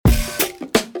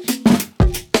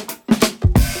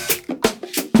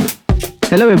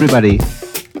Hello, everybody.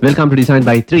 Welcome to Design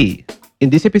by 3. In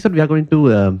this episode, we are going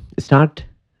to start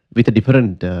with a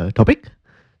different topic.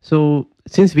 So,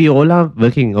 since we all are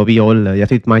working, or we all,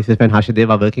 Yasit, myself, and Harshadev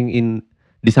are working in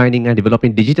designing and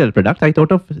developing digital products, I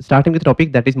thought of starting with a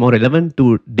topic that is more relevant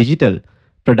to digital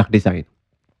product design.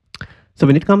 So,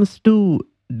 when it comes to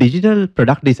digital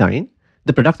product design,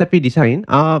 the products that we design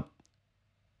are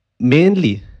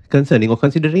mainly concerning or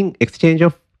considering exchange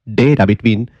of data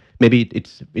between, maybe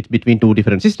it's between two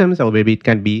different systems, or maybe it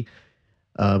can be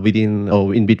within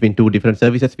or in between two different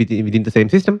services within the same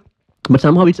system. But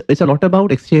somehow it's a lot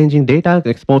about exchanging data,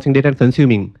 exporting data, and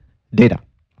consuming data.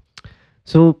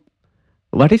 So,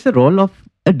 what is the role of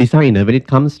a designer when it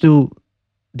comes to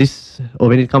this, or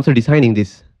when it comes to designing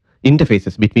these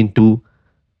interfaces between two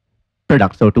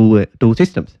products or two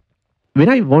systems? When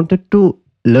I wanted to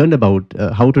learn about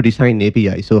how to design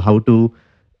API, so how to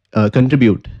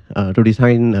contribute to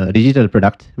design digital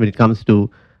products when it comes to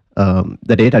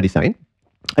the data design,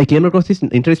 I came across this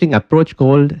interesting approach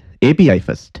called API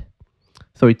first.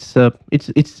 So it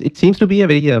seems to be a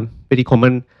very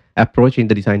common approach in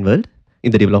the design world,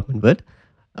 in the development world,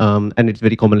 and it's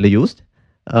very commonly used.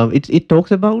 It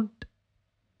talks about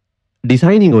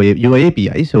designing your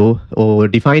API, or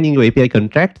defining your API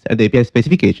contracts and the API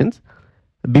specifications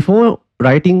before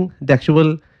writing the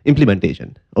actual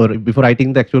implementation, or before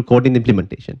writing the actual code in the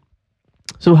implementation.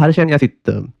 So Harsh and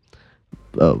Yasit,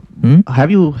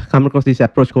 have you come across this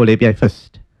approach called API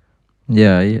first?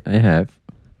 Yeah, I have.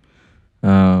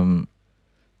 When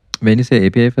you say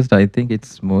API first, I think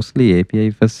it's mostly API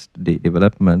first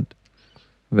development,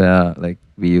 where like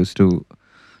we used to,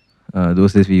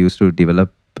 those days we used to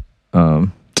develop,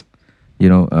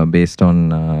 based on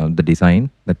the design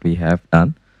that we have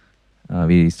done.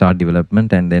 We start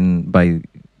development, and then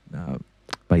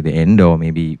by the end, or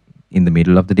maybe in the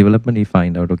middle of the development, we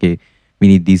find out, okay, we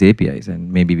need these APIs,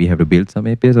 and maybe we have to build some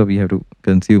APIs, or we have to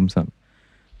consume some.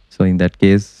 So in that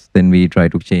case, then we try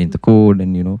to change the code,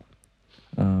 and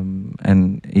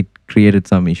and it created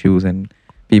some issues, and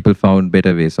people found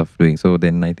better ways of doing. So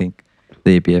then I think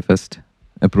the API first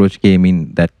approach came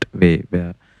in that way,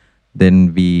 where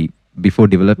then we, before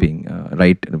developing,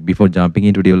 before jumping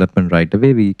into development right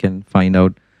away, we can find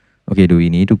out, okay, do we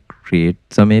need to create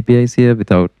some APIs here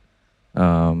without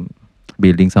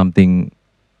building something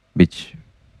which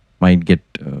might get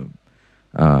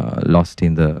lost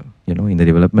in the in the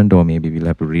development, or maybe we'll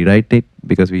have to rewrite it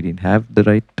because we didn't have the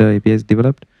right APIs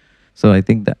developed. So I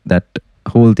think that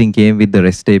whole thing came with the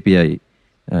REST API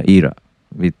era,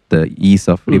 with the ease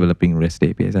of developing REST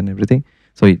APIs and everything.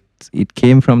 So it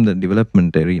came from the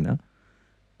development arena,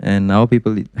 and now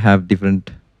people have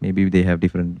different, maybe they have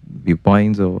different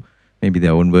viewpoints, or maybe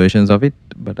their own versions of it.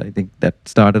 But I think that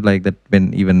started like that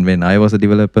when I was a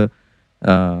developer.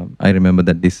 I remember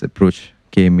that this approach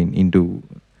came into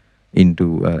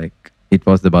like, it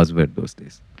was the buzzword those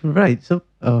days. Right. So,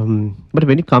 but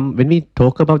when we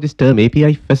talk about this term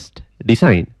API first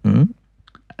design,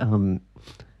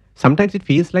 sometimes it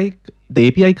feels like the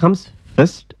API comes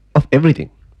first of everything.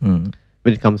 When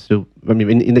it comes to, I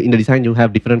mean, in the design, you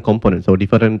have different components or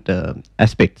different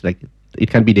aspects. Like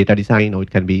it can be data design, or it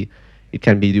can be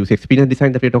user experience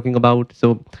design that we're talking about.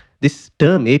 So this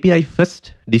term API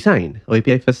first design, or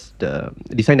API first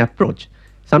design approach,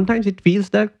 sometimes it feels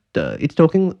that it's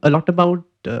talking a lot about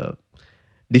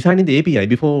designing the API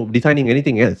before designing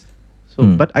anything else.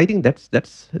 So, but I think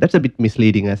that's a bit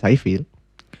misleading, as I feel.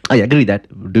 I agree that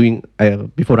doing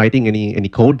before writing any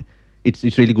code,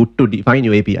 it's really good to define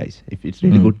your APIs. If it's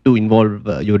really good to involve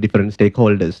your different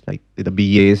stakeholders, like the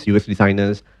BAs, UX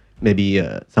designers, maybe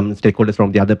some stakeholders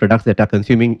from the other products that are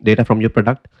consuming data from your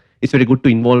product. It's very good to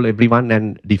involve everyone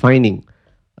and defining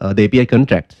the API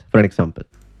contracts, for an example.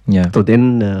 Yeah. So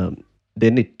then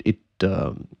it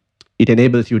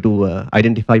enables you to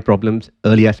identify problems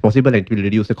early as possible, and it will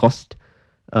reduce the cost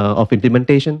of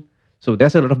implementation. So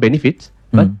there's a lot of benefits,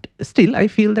 but still I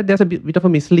feel that there's a bit of a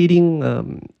misleading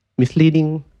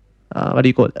what do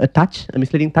you call a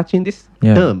misleading touch in this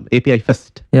term API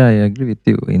first. Yeah, I agree with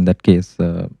you in that case.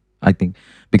 I think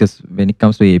because when it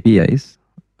comes to APIs,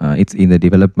 it's in the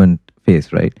development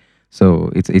phase, right? So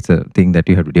it's a thing that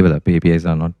you have to develop. APIs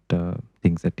are not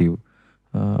things that you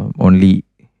only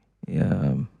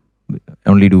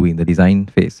do in the design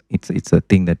phase. It's a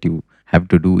thing that you have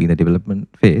to do in the development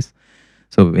phase.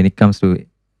 So when it comes to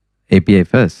API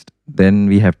first, then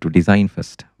we have to design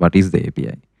first. What is the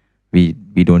API? We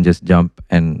don't just jump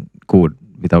and code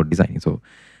without designing. So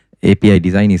API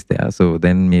design is there. So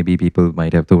then maybe people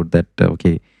might have thought that,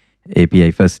 okay,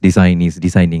 API first design is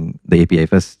designing the API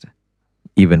first,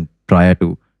 even prior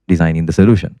to designing the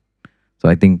solution. So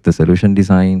I think the solution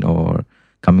design, or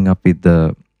coming up with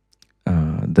the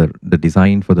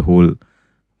design for the whole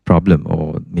problem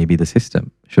or maybe the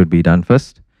system should be done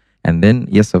first. And then,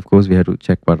 yes, of course, we have to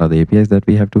check what are the APIs that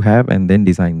we have to have and then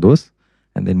design those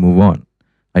and then move on.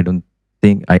 I don't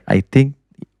think, I think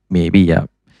maybe, yeah,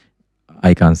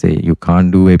 I can't say you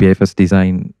can't do API first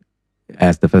design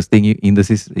as the first thing in the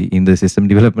system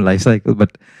development lifecycle,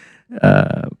 but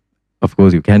of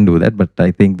course you can do that. But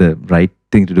I think the right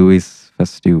thing to do is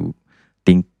first you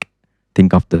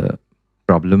think of the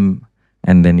problem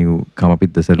and then you come up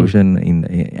with the solution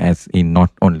in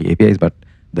not only APIs but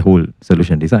the whole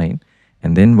solution design.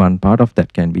 And then one part of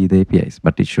that can be the APIs,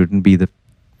 but it shouldn't be the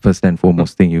first and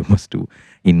foremost thing you must do,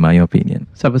 in my opinion.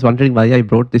 So I was wondering why I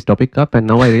brought this topic up, and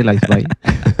now I realize why.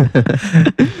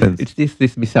 It's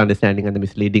this misunderstanding and the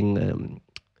misleading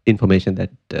information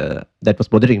that was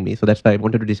bothering me. So that's why I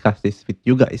wanted to discuss this with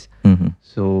you guys.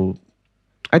 So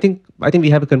I think we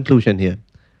have a conclusion here.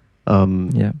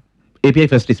 Yeah. API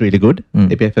first is really good.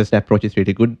 API first approach is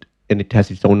really good, and it has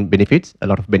its own benefits, a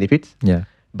lot of benefits. Yeah.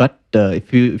 But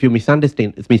if you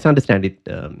misunderstand it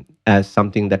as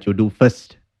something that you do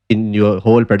first in your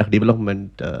whole product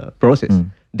development process,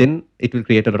 then it will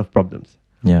create a lot of problems.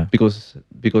 Yeah. Because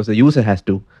the user has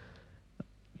to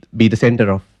be the center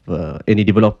of any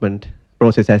development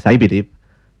process, as I believe.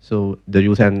 So the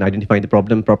user and identifying the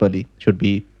problem properly should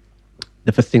be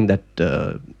the first thing that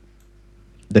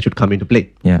should come into play.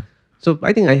 Yeah. So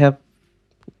I think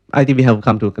we have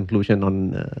come to a conclusion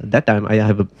on that time. I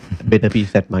have a better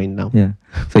peace at mind now. Yeah.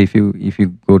 So if you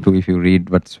read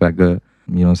what Swagger,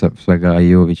 Swagger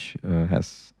IO, which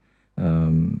has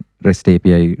REST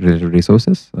API related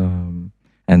resources and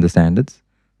the standards.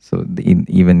 So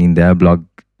even in their blog,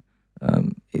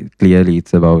 clearly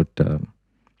it's about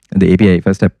the API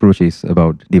first approach is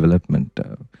about development.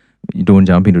 You don't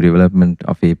jump into development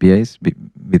of APIs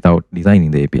without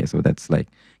designing the API. So that's like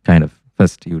kind of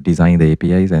first you design the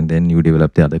APIs and then you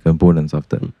develop the other components of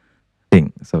the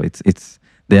thing. So it's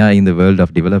they are in the world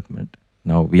of development.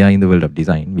 Now we are in the world of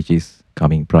design, which is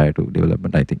coming prior to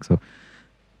development, I think. So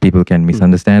people can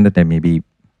misunderstand it and maybe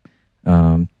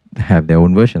have their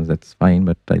own versions. That's fine.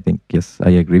 But I think, yes, I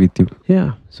agree with you.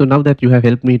 Yeah. So now that you have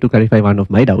helped me to clarify one of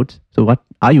my doubts, so what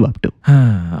are you up to?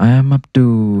 I'm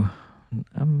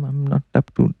not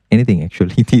up to anything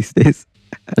actually these days.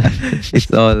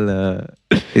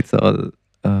 It's all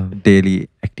daily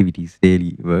activities,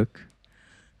 daily work.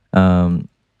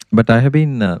 But I have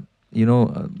been,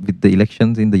 with the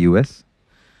elections in the US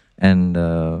and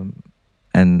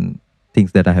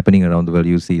things that are happening around the world,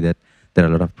 you see that there are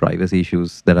a lot of privacy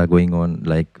issues that are going on,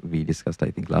 like we discussed,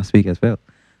 I think, last week as well,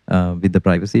 with the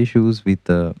privacy issues, with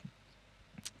the,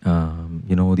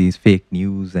 these fake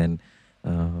news and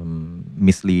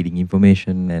misleading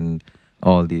information and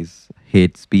all these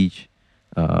hate speech.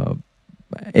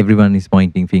 Everyone is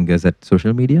pointing fingers at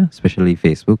social media, especially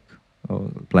Facebook or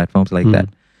platforms like that.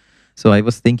 So I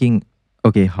was thinking,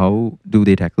 okay, how do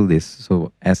they tackle this?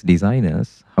 So as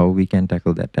designers, how we can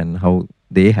tackle that and how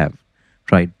they have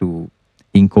tried to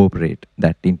incorporate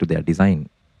that into their design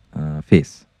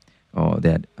phase or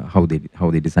how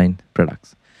they design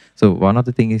products. So one of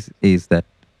the things is that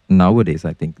nowadays,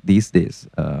 I think these days,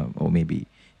 or maybe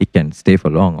it can stay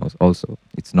for long also.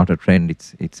 It's not a trend.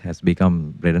 It has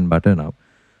become bread and butter now.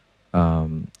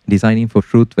 Designing for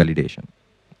truth validation.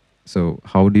 So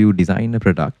how do you design a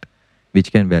product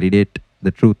which can validate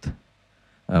the truth?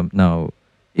 Now,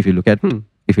 if you look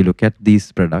at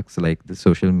these products like the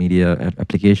social media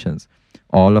applications,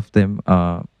 all of them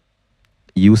are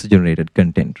user-generated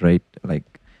content, right? Like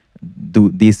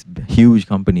these huge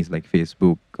companies like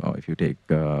Facebook, or if you take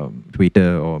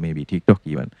Twitter or maybe TikTok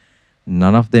even,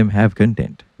 none of them have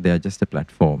content. They are just a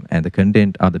platform, and the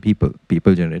content are the people.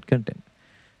 People generate content.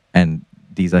 And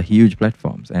these are huge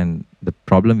platforms. And the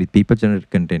problem with people-generated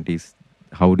content is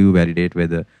how do you validate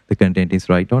whether the content is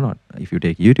right or not? If you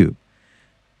take YouTube,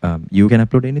 you can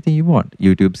upload anything you want.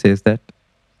 YouTube says that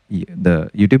the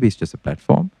YouTube is just a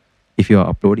platform. If you are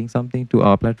uploading something to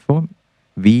our platform,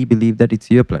 we believe that it's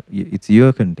your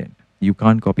content. You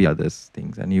can't copy others'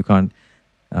 things, and you can't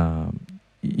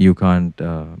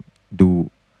do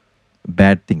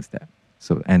bad things there.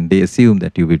 So, and they assume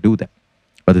that you will do that.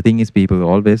 But the thing is, people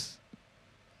always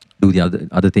do the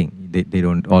other thing. They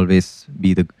don't always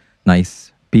be the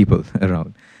nice people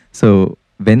around. So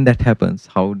when that happens,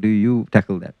 how do you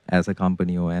tackle that as a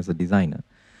company or as a designer?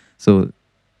 So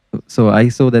I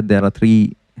saw that there are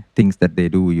three things that they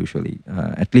do usually.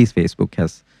 At least Facebook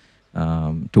has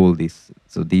told this.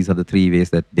 So these are the three ways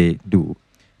that they do.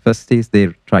 First is they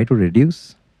try to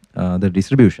reduce the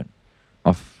distribution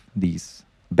of these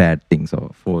bad things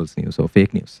or false news or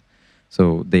fake news.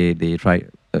 So they try,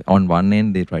 on one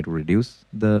end they try to reduce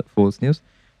the false news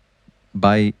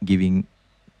by giving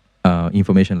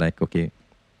information like, okay,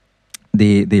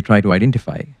 they try to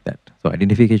identify that. So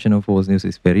identification of false news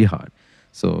is very hard.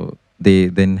 So they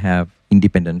then have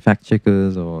independent fact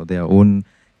checkers or their own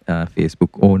Facebook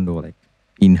owned or like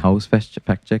in-house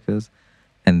fact checkers,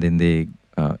 and then they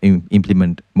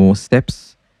implement more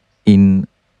steps in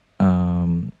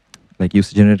like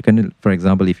user generated content. For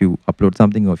example, if you upload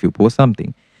something or if you post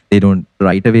something, they don't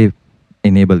right away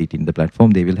enable it in the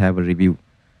platform. They will have a review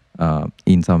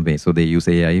in some way. So they use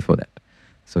AI for that.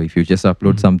 So if you just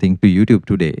upload something to YouTube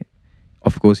today,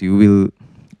 of course you will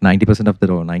 90% of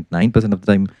the or 99% of the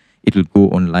time it will go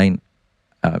online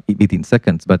within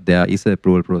seconds. But there is a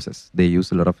approval process. They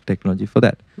use a lot of technology for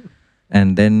that.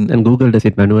 And then Google does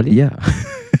it manually. yeah,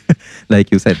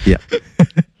 like you said, yeah,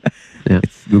 Yeah.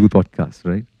 it's Google Podcast,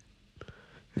 right?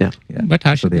 Yeah. Yeah. But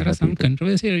Harsh, So they there are have some people.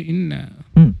 controversy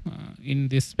in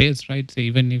this space, right? So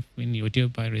even if in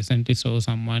YouTube, I recently saw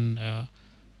someone,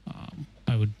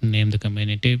 I would name the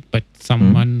community, but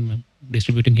someone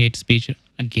distributing hate speech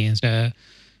against a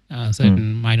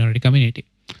certain minority community.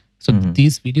 So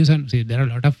these videos are, see, there are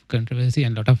a lot of controversy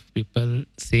and a lot of people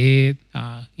say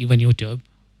even YouTube,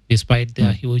 despite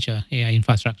their huge AI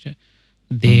infrastructure,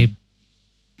 they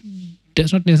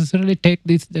does not necessarily take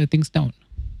these things down.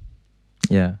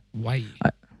 Yeah. Why?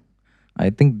 I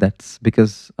think that's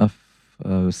because of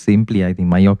simply, I think,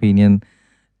 my opinion,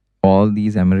 all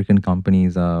these American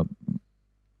companies are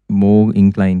more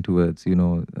inclined towards,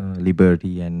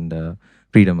 liberty and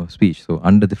freedom of speech. So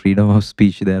under the freedom of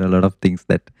speech, there are a lot of things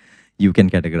that you can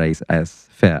categorize as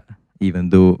fair, even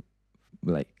though,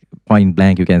 like, point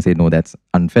blank, you can say, no, that's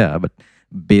unfair. But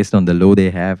based on the law they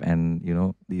have and,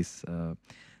 these,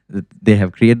 they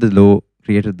have created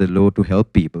the law to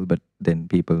help people, but then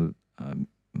people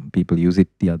use it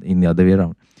in the other way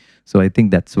around. So I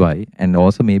think that's why. And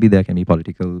also maybe there can be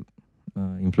political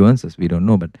influences. We don't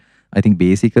know. But I think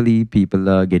basically people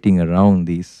are getting around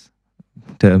these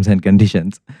terms and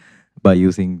conditions by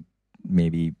using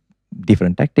maybe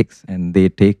different tactics. And they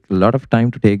take a lot of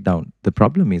time to take down. The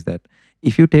problem is that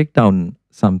if you take down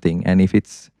something and if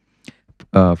it's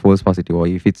false positive or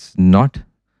if it's not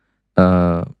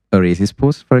a racist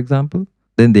post, for example,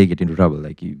 then they get into trouble.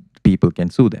 Like people can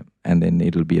sue them, and then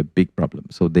it'll be a big problem.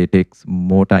 So they take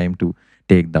more time to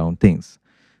take down things.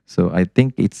 So I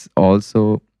think it's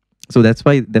also that's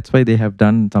why they have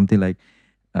done something like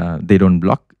they don't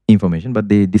block information, but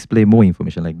they display more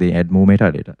information. Like they add more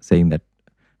metadata saying that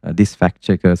this fact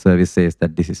checker service says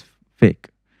that this is fake,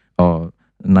 or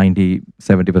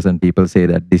 70% people say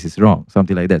that this is wrong,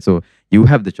 something like that. So you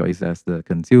have the choice as the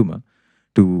consumer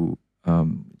to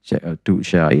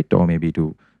share it or maybe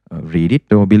to read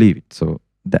it or believe it. So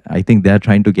I think they're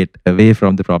trying to get away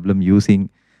from the problem using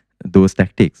those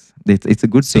tactics. It's a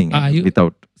good So thing are you-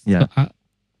 without, yeah. So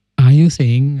are you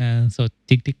saying so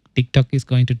TikTok is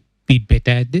going to be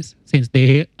better at this since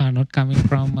they are not coming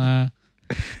from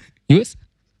US?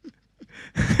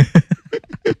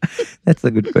 That's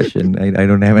a good question. I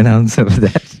don't have an answer for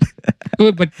that.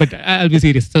 Oh, but I'll be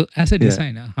serious. So as a Yeah.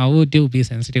 designer, how would you be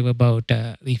sensitive about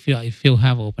if you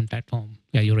have open platform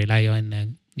where you rely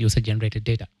on user generated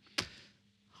data?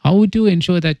 How would you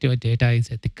ensure that your data is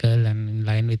ethical and in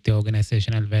line with your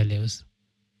organizational values?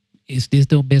 Is this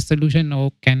the best solution,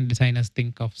 or can designers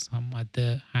think of some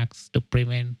other hacks to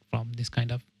prevent from this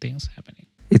kind of things happening?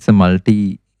 It's a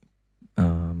multifaceted,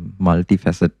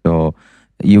 or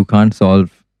you can't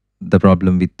solve the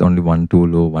problem with only one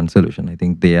tool or one solution. I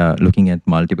think they are looking at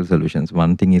multiple solutions.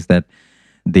 One thing is that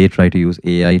they try to use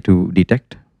AI to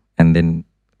detect, and then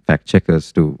fact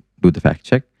checkers to do the fact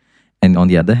check. And on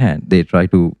the other hand, they try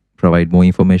to provide more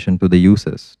information to the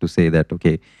users to say that,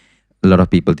 okay, a lot of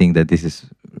people think that this is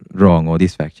wrong, or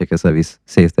this fact checker service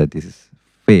says that this is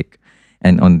fake.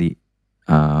 And on the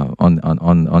on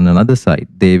another side,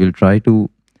 they will try to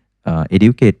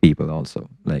educate people also,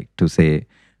 like to say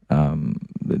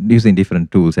using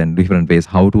different tools and different ways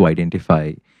how to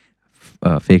identify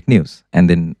fake news. And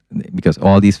then because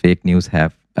all these fake news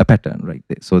have a pattern, right?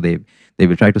 So they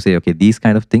will try to say, okay, these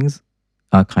kind of things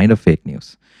are kind of fake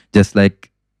news. Just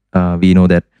like we know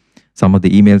that some of the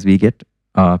emails we get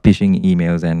are phishing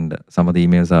emails, and some of the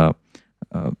emails are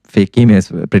fake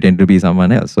emails pretend to be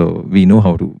someone else. So we know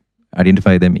how to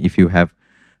identify them if you have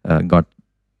got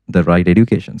the right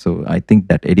education. So I think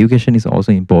that education is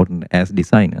also important as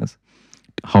designers.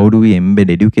 How do we embed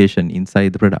education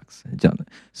inside the products?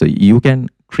 So you can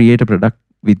create a product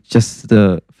with just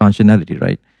the functionality,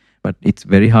 right? But it's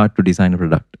very hard to design a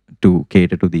product to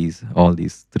cater to all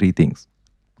these three things.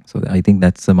 So I think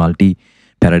that's a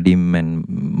paradigm and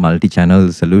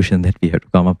multi-channel solution that we have to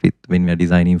come up with when we are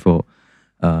designing for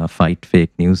fight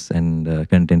fake news and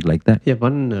content like that. Yeah,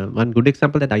 one good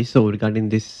example that I saw regarding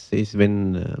this is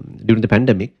when during the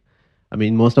pandemic, I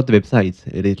mean, most of the websites,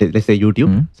 let's say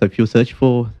YouTube. So if you search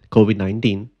for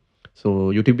COVID-19,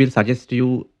 so YouTube will suggest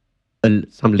you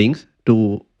some links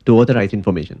to authorize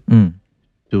information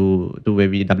to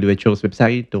maybe WHO's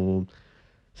website or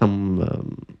some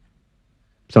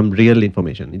real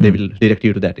information. They will direct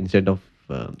you to that instead of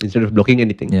blocking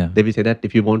anything. Yeah. They will say that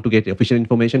if you want to get official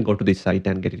information, go to this site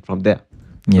and get it from there.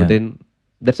 Yeah. So then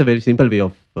that's a very simple way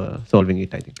of solving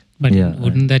it, I think. But Yeah,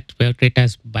 wouldn't that portray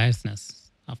as biasness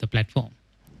of the platform?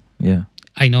 Yeah.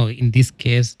 I know in this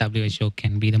case, WHO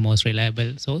can be the most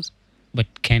reliable source, but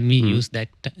can we use that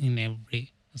in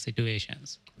every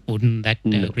situations? Wouldn't that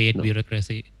create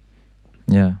bureaucracy?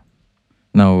 Yeah.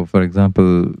 Now, for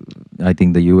example, I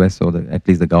think the US or at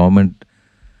least the government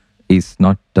is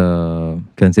not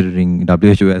considering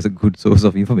WHO as a good source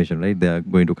of information, right? They are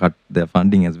going to cut their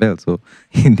funding as well. So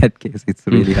in that case, it's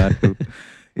really hard to.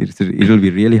 It will be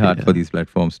really hard for these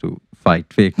platforms to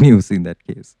fight fake news in that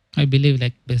case. I believe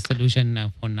like best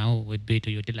solution for now would be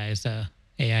to utilize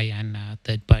AI and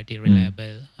third-party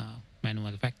reliable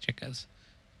manual fact checkers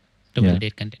to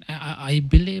validate content. I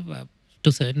believe to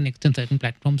a certain extent, certain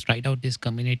platforms tried out this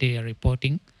community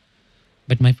reporting,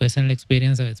 but my personal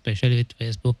experience, especially with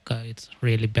Facebook, it's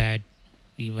really bad.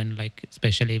 Even like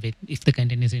especially if the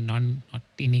content is not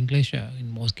in English,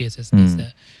 in most cases, this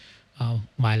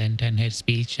violent and hate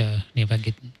speech never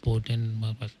get put in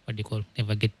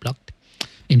never get blocked.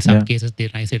 In some cases, they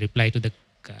nicely reply to the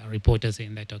reporter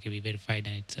saying that okay, we verified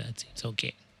and it's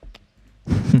okay.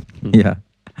 Yeah,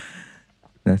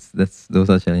 those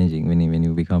are challenging when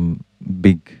you become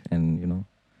big and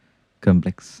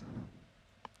complex.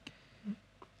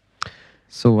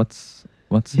 So what's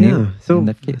new in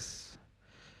that case?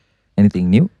 Anything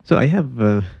new? So I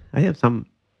have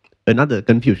another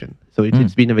confusion. So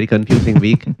it's been a very confusing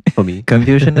week for me.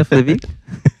 Confusion of the week?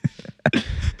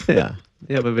 Yeah,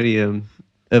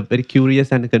 a very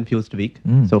curious and confused week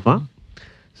so far.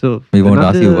 So we won't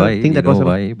ask you another why. thing We that know was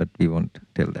why, but we won't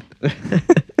tell that.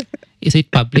 Is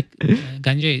it public?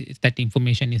 Ganjay, is that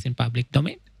information is in public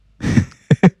domain?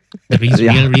 The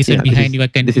real reason behind your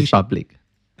confusion. This is public.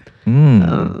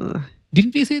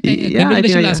 Didn't we say that? Yeah,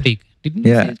 Congratulations last week? Didn't we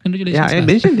say congratulations Yeah, I last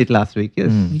mentioned it last week. Yes.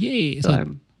 week? Yay.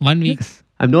 So 1 week.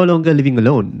 I'm no longer living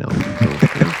alone now.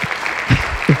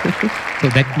 So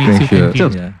that makes you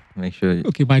confused. Make sure.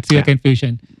 Okay, but it's your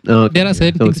confusion. There are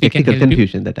certain things we can technical help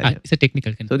confusion that I have. It's a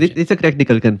technical So confusion. it's a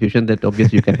technical confusion that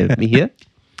obviously you can help me here.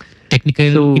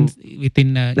 Technical So-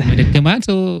 within inverted commands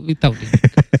or without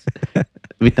it?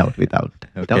 Without.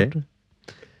 Okay.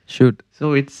 Shoot.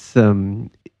 So it's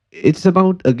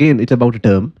about a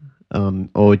term,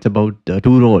 or it's about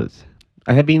two roles.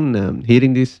 I have been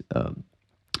hearing these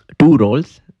two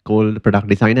roles called product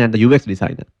designer and the UX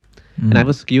designer, and I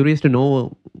was curious to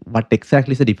know what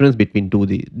exactly is the difference between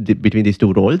between these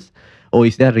two roles, or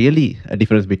is there really a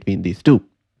difference between these two,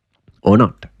 or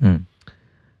not?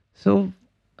 So.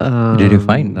 Did you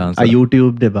find the answer? I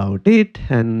YouTubed about it,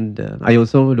 and I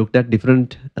also looked at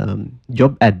different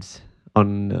job ads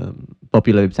on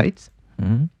popular websites.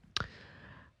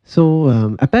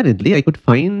 So apparently, I could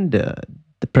find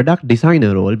the product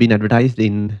designer role being advertised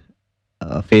in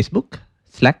Facebook,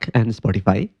 Slack, and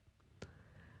Spotify.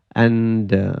 And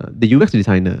the UX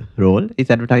designer role is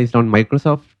advertised on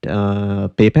Microsoft,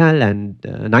 PayPal, and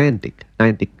Niantic.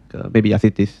 Niantic, maybe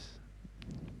Asit is.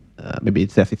 Maybe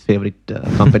it's Asit's favorite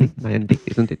company, Niantic,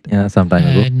 isn't it? Yeah, some time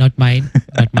ago. Not mine.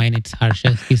 It's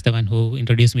Harsha. He's the one who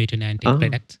introduced me to Niantic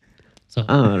products. So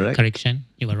right. correction,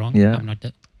 you were wrong. Yeah. I'm not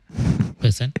the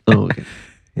person. Oh, okay.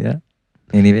 Yeah.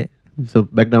 Anyway. So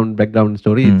background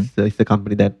story. It's the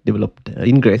company that developed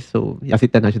Ingress. So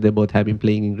Asit and Harsha, they both have been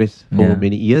playing Ingress for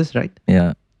many years, right?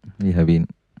 Yeah, we have been.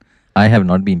 I have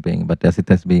not been playing, but Asit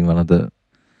has been one of the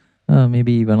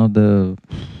maybe one of the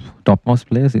topmost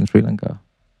players in Sri Lanka.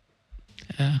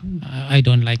 I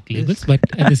don't like labels, but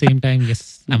at the same time,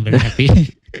 yes, I'm very happy.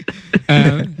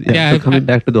 So coming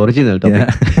back to the original topic.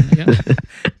 Yeah.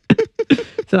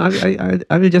 So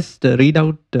I will just read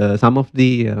out some of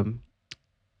the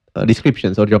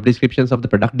descriptions or job descriptions of the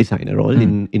product designer role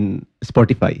in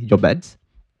Spotify job ads.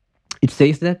 It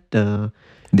says that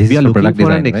This we is are for looking product for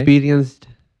design, an right? experienced.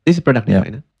 This is product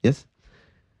designer. Yes.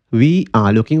 We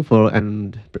are looking for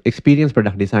an experienced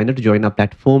product designer to join our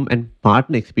platform and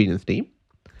partner experience team.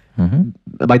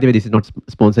 By the way, this is not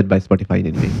sponsored by Spotify in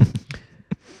any way.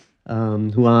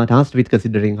 Who are tasked with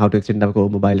considering how to extend our core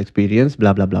mobile experience,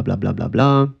 blah, blah, blah, blah, blah, blah,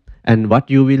 blah. And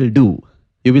what you will do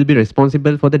you will be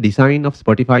responsible for the design of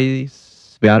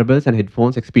Spotify's wearables and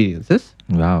headphones experiences.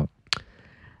 Wow.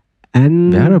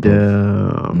 And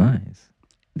Wearables. Nice.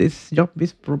 this job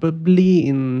is probably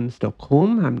in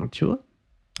Stockholm. I'm not sure.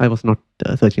 I was not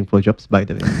searching for jobs, by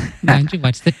the way. Andrew,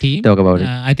 what's the team? Talk about it.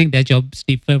 I think their jobs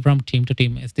differ from team to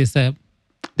team. Is this a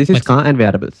This is What's- car and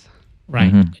wearables.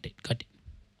 right? Mhm. Got it.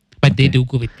 But they Okay. do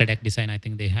go with product design. I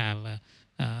think they have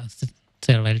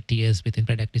several tiers within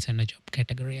product designer job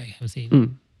category. I have seen Mm.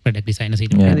 product designer,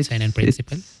 senior Yeah. product it's- designer, and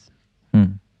principal.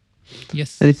 Hmm.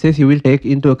 Yes. And it says you will take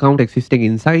into account existing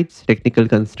insights, technical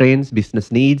constraints,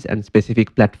 business needs, and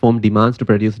specific platform demands to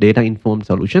produce data-informed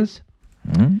solutions.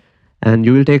 Hmm. And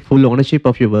you will take full ownership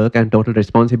of your work and total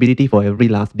responsibility for every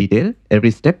last detail,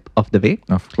 every step of the way,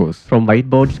 Of course. from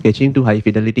whiteboard sketching to high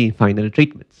fidelity final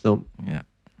treatments. So, Yeah.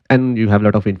 and you have a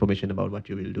lot of information about what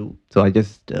you will do. So I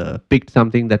just picked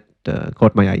something that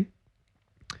caught my eye.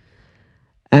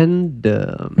 And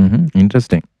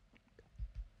Interesting.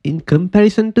 in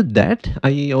comparison to that,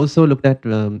 I also looked at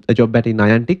a job at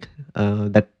Niantic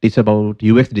that is about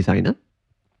UX designer.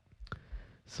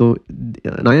 So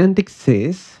Niantic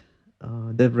says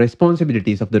the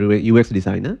responsibilities of the UX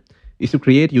designer is to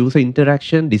create user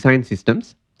interaction design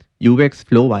systems, UX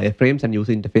flow wireframes, and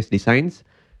user interface designs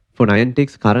for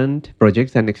Niantic's current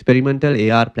projects and experimental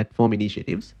AR platform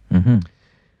initiatives. Hmm.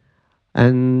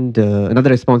 And another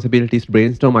responsibility is to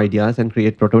brainstorm ideas and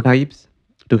create prototypes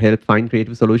to help find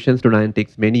creative solutions to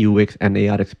Niantic's many UX and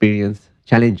AR experience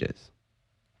challenges.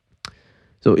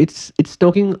 So it's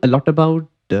talking a lot about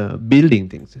building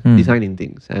things, designing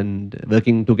things, and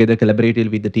working together collaboratively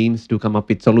with the teams to come up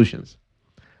with solutions.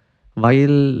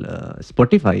 While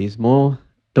Spotify is more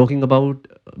talking about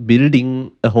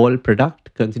building a whole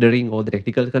product, considering all the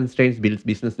technical constraints, builds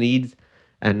business needs,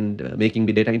 and making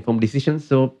the data-informed decisions.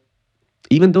 So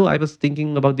even though I was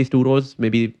thinking about these two roles,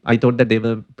 maybe I thought that they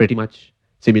were pretty much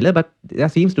similar, but there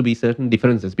seems to be certain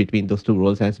differences between those two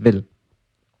roles as well.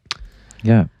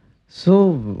 Yeah.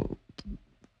 So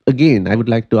again, I would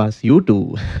like to ask you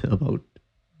two about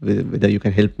whether you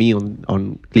can help me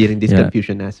on clearing this Yeah.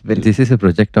 confusion as well. This is a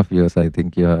project of yours. I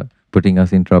think you are putting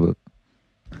us in trouble.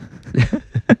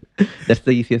 That's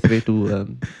the easiest way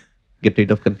to get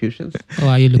rid of confusions, Or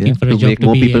are you looking Yeah, for a to job make to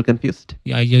more be? people confused.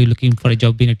 Are you looking for a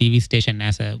job in a TV station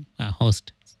as a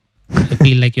host? I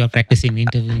feel like you are practicing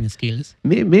interviewing skills.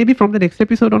 Maybe from the next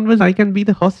episode onwards, I can be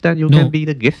the host and you No. can be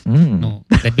the guest. Hmm. No,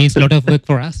 that means a lot of work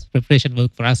for us, preparation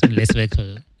work for us, and less work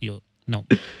for you. No,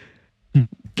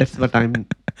 That's what I'm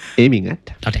aiming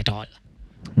at. not at all.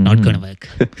 Not Mhm. gonna work.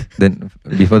 Then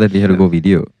before that we have to go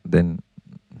video. Then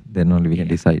only we can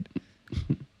decide.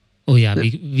 Oh yeah,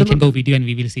 we can go video and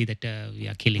we will see that we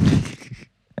are killing you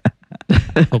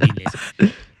for being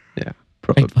lazy. Yeah,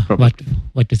 Right, probably.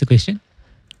 what is the question?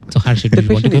 So Harsha, do The you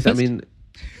want to question go is, first? I mean,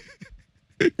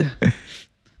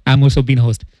 I'm also being a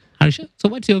host. Harsha, so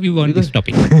what's your view on this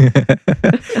topic?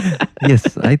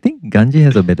 Yes, I think Ganji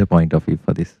has a better point of view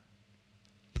for this.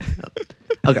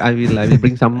 okay, I will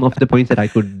bring some of the points that I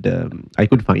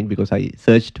could find because I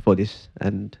searched for this,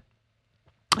 and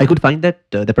I could find that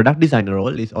the product designer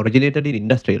role is originated in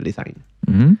industrial design.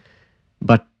 Hmm.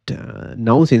 But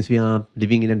now, since we are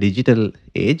living in a digital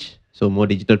age, so more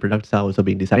digital products are also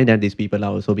being designed, and these people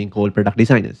are also being called product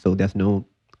designers. So there's no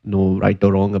right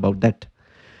or wrong about that.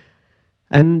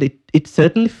 And it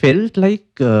certainly felt like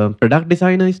product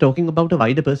designer is talking about a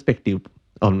wider perspective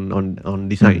on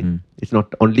design. Mhm. It's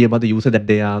not only about the user that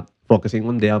they are focusing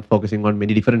on. They are focusing on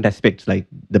many different aspects like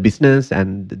the business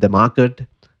and the market,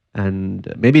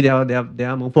 and maybe they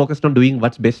are more focused on doing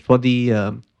what's best for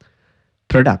the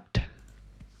product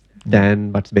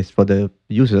than what's best for the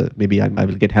user. Maybe I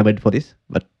will get hammered for this,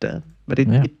 but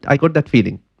Yeah. I got that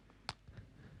feeling.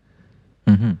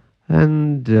 Mhm.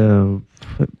 And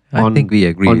I think we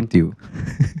agree with you.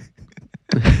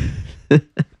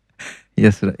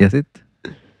 Yes, yes, it.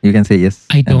 You can say yes.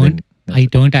 I and don't. then- I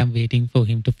don't. I'm waiting for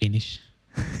him to finish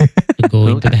to go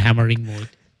into the hammering mode.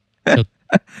 So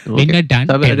when you're done,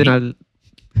 So tell then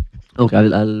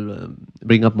me. I'll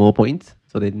bring up more points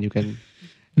so then you can.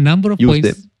 Number of use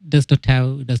points does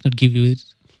not give you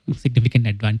significant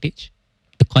advantage.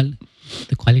 The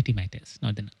quality matters,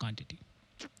 not the quantity.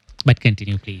 But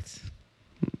continue, please.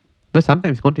 But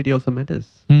sometimes quantity also matters.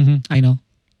 I know.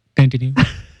 Continue.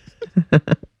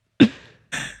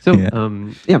 So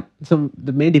Yeah. So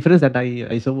the main difference that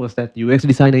I saw was that UX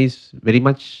designer is very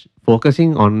much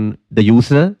focusing on the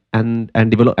user and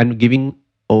develop and giving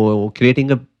or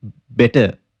creating a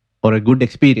better or a good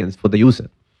experience for the user,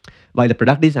 while the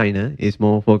product designer is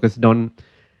more focused on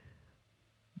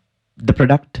the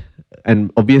product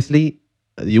and obviously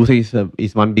user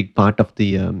is one big part of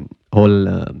the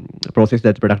whole process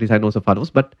that product design also follows,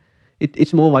 but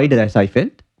it's more wider as I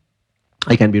felt.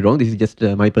 I can be wrong. This is just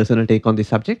my personal take on this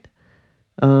subject.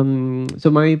 So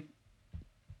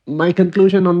my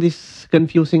conclusion on these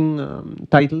confusing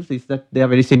titles is that they are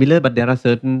very similar, but there are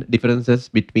certain differences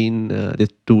between these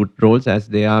two roles as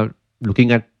they are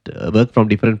looking at work from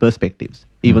different perspectives,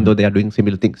 even though they are doing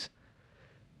similar things.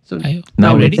 So Are you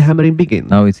now let ready? the hammering begin.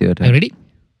 Now it's your Are turn. you ready?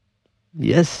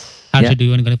 Yes. Harsha, Yeah. do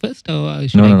you want to go first, or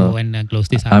should No, I no, go no. and close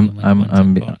this I'm argument? I'm once I'm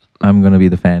and be- for all? I'm gonna be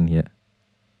the fan here.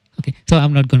 Okay, so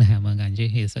I'm not going to hammer Ganji.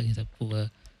 He's a poor,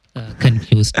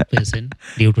 confused person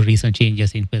due to recent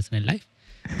changes in personal life.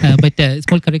 But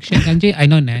small correction, Ganji. I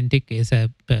know Niantic is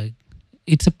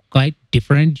it's a quite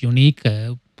different, unique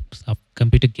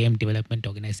computer game development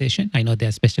organization. I know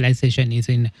their specialization is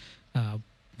in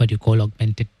what you call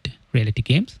augmented reality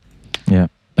games. Yeah.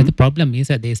 But the problem is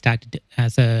that they started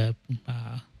as a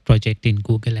project in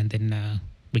Google and then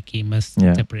became a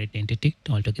Yeah. separate entity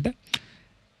altogether.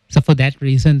 So for that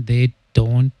reason,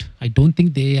 I don't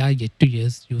think they are yet to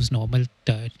use normal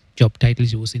job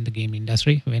titles used in the game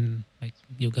industry. When like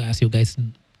you guys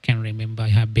can remember, I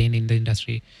have been in the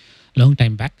industry long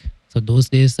time back. So those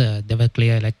days there were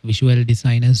clear like visual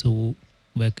designers who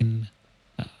work in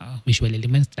visual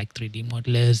elements like 3D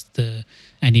modelers, the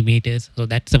animators. So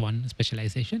that's the one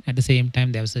specialization. At the same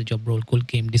time, there was a job role called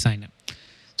game designer.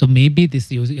 So maybe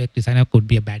this UX designer could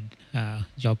be a bad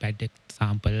bad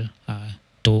example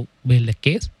to build a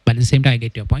case. But at the same time, I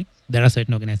get your point. There are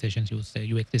certain organizations use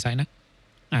UX designer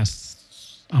as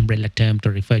umbrella term to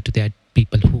refer to their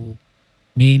people who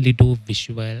mainly do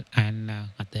visual and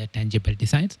other tangible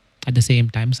designs. At the same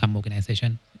time, some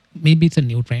organization, maybe it's a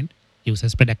new trend,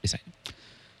 uses product design.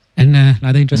 And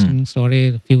another interesting story,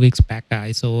 a few weeks back,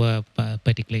 I saw a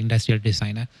particular industrial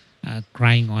designer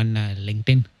crying on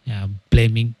LinkedIn,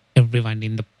 blaming everyone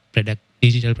in the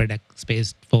digital product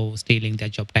space for stealing their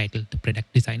job title, the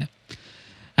product designer.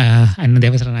 And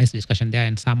there was a nice discussion there,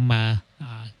 and some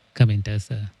commenters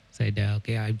said,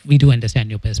 okay, we do understand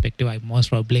your perspective. Most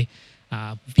probably,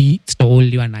 we stole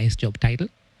your nice job title.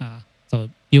 So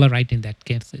you are right in that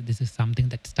case. This is something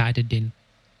that started in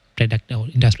product or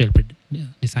industrial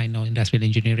design or industrial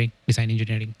engineering, design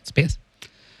engineering space.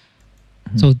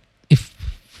 So if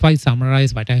I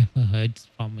summarize what I heard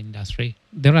from industry,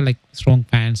 there are like strong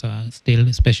fans still,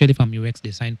 especially from UX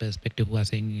design perspective, who are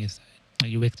saying is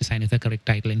UX design is the correct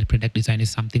title and product design is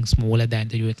something smaller than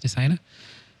the UX designer.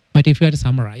 But if you had to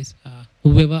summarize,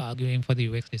 whoever arguing for the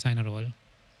UX designer role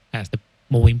as the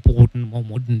more important, more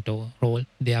modern role,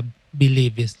 their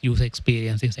belief is user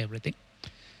experience is everything.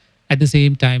 At the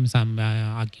same time, some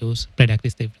argues product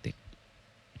is everything.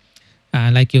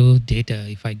 Like your data,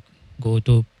 if I go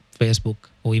to Facebook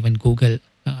or even Google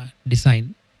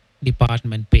design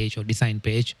department page or design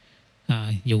page,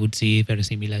 you would see very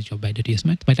similar job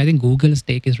advertisement. But I think Google's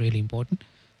take is really important.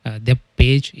 Their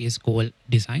page is called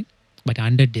design, but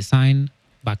under design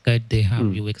bucket, they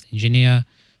have UX engineer,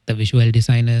 the visual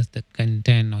designers, the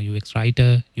content or UX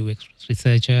writer, UX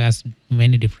researcher, as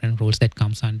many different roles that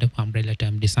comes under umbrella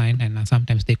term design, and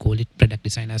sometimes they call it product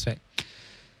design as well.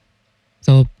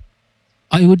 So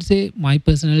I would say my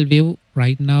personal view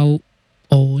right now,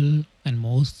 all and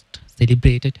most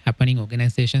celebrated happening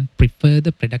organizations prefer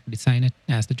the product designer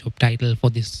as the job title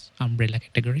for this umbrella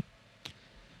category.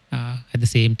 At the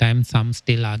same time, some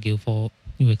still argue for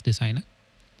UX designer.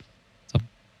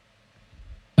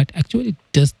 But actually,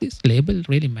 does this label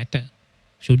really matter?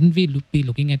 Shouldn't we be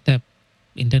looking at the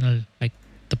internal, like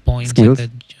the points Skills?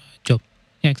 and the job?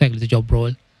 Yeah, exactly, the job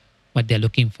role, what they're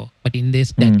looking for. But in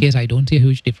that case, I don't see a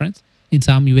huge difference. In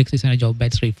some UX designer job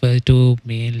ads refer to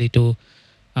mainly to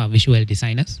visual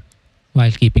designers,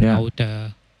 while keeping out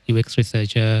UX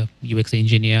researcher, UX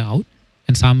engineer out,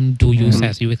 and some do use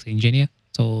as UX engineer.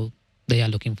 So they are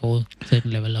looking for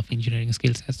certain level of engineering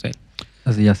skills as well.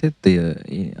 As Yasit,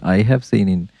 I have seen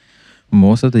in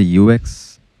most of the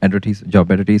UX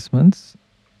job advertisements,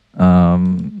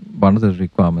 one of the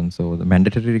requirements or the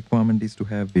mandatory requirement is to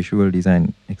have visual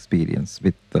design experience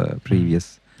with the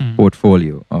previous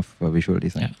portfolio of visual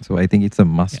design. Yeah. So I think it's a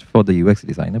must for the UX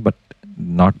designer, but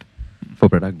not for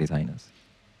product designers.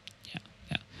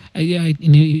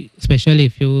 Especially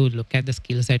if you look at the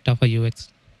skill set of a UX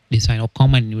designer or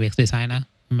common UX designer,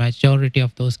 majority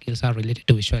of those skills are related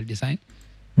to visual design.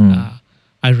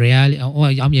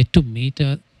 I'm yet to meet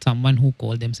someone who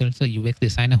call themselves a UX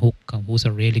designer who's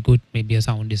a really good, maybe a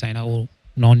sound designer or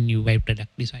non-UI product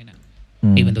designer.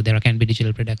 Even though there can be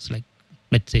digital products, like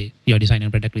let's say you're designing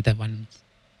a product with a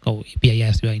API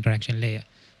as your interaction layer.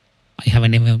 I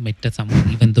haven't ever met someone,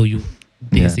 even though you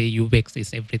They Yeah. say UX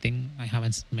is everything. I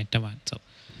haven't met one. So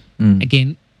Mm.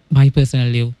 again, my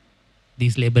personal view,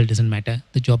 this label doesn't matter.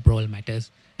 The job role matters.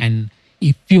 And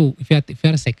if you're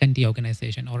a second tier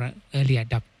organization or an early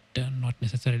adopter, not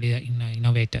necessarily an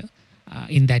innovator,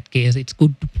 in that case, it's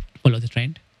good to follow the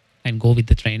trend and go with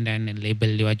the trend and label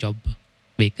your job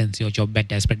vacancy or job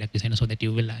ad as product designer so that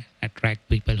you will attract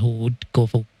people who would go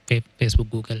for Facebook,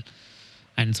 Google,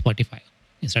 and Spotify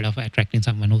instead of attracting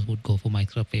someone who would go for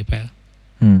Microsoft PayPal.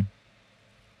 Mm.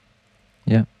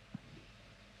 Yeah.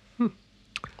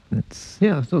 That's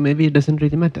Yeah, so maybe it doesn't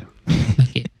really matter.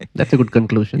 Okay. That's a good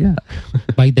conclusion. yeah.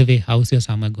 By the way, how's your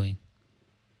summer going?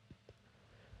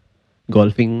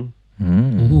 Golfing.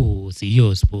 Mm. Ooh,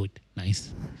 CEO sport.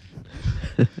 Nice.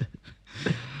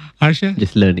 Harsha,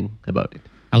 Just learning about it.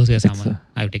 how's your It's, summer?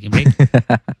 Are you taking break?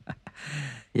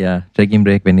 Yeah, taking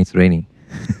break when it's raining.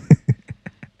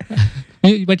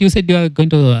 But you said you are going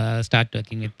to start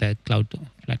working with the cloud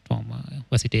platform.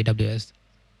 Was it AWS?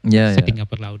 Yeah, Setting yeah.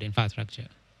 up a cloud infrastructure.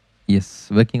 Yes,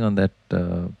 working on that,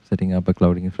 setting up a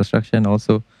cloud infrastructure, and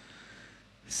also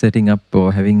setting up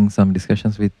or having some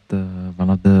discussions with one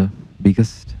of the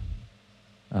biggest.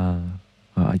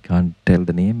 I can't tell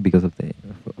the name because of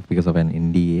an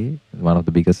NDA. One of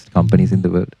the biggest companies in the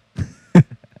world.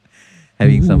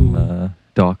 Having some Ooh.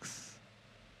 talks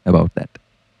about that.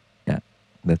 Yeah,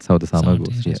 that's how the summer Sounds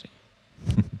goes. Yeah. interesting.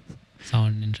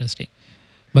 Sound interesting.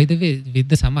 By the way, with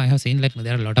the summer, I have seen like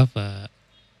there are a lot of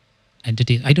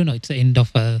entities. I don't know. It's the end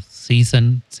of a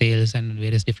season sales and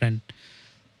various different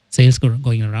sales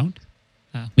going around.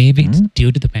 Maybe it's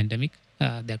due to the pandemic.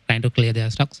 They're trying to clear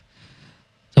their stocks.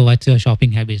 So, what's your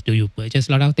shopping habits? Do you purchase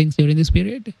a lot of things during this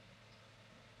period?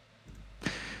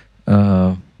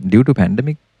 Due to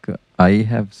pandemic, I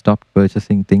have stopped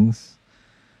purchasing things.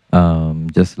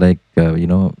 Just like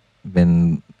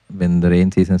when the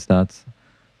rain season starts,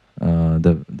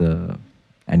 the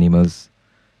animals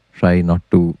try not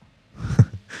to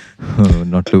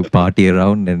not to party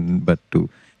around but to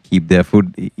keep their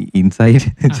food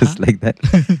inside. Just like that,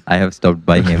 I have stopped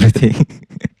buying everything.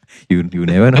 You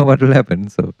never know what will happen.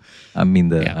 So I'm in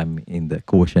the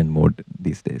caution mode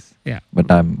these days. Yeah. But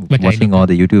I'm But I watching know all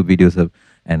the YouTube videos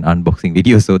and unboxing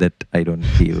videos so that I don't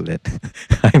feel that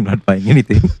I'm not buying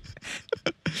anything.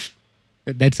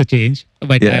 That's a change.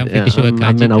 But Yeah, I'm pretty sure I'm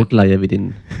an Kajit, outlier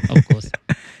within. of course.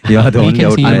 You are the We only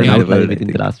can see I'm outlier an in in the outlier world. I within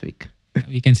the think. last week.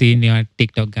 We can see in your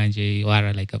TikTok, Ganji, you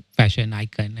are like a fashion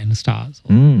icon and star. So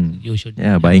Mm. you should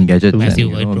Yeah, buying gadgets and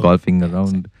massive wardrobe. golfing Yeah,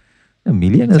 around. A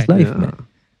millionaire's Exactly. life, man.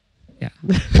 Yeah.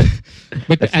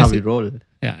 But That's how as we you, roll.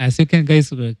 yeah, as you can guys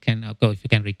can if you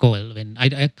can recall when I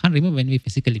can't remember when we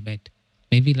physically met,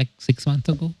 maybe like 6 months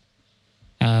ago.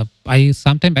 I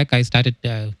sometime back I started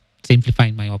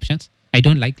simplifying my options. I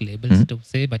don't like labels to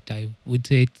say, but I would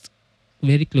say it's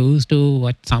very close to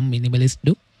what some minimalists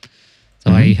do. So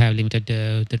I have limited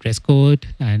the dress code,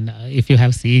 and if you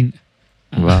have seen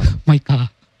Wow. my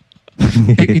car,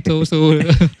 it's also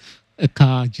a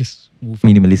car just move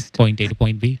from Minimalist. point A to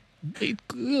point B. It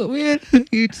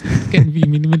can be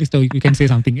minimalist, or you can say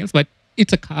something else, but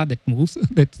it's a car that moves.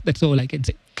 That's all I can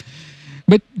say.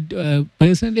 But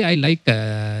personally, I like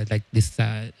this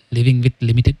living with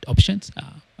limited options.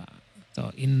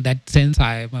 So in that sense,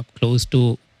 I am close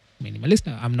to minimalist.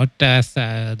 I'm not as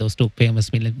those two famous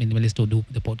minimalists who do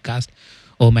the podcast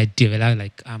or Matt D'Avella.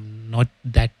 Like I'm not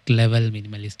that level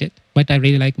minimalist yet, but I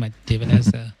really like Matt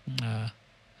D'Avella's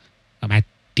Matt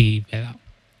D'Avella.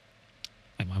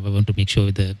 I want to make sure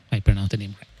I pronounce the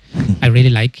name right. I really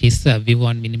like his view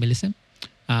on minimalism.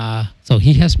 So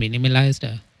he has minimalized.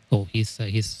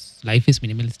 His life is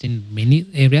minimalist in many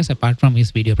areas apart from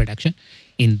his video production.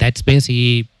 In that space,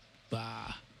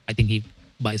 I think he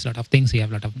buys a lot of things. He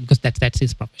have a lot of because that's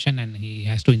his profession and he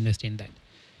has to invest in that.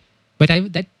 But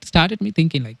that started me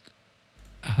thinking like,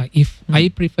 if I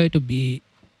prefer to be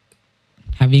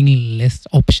having less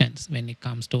options when it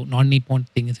comes to non-important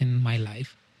things in my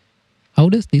life, how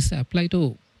does this apply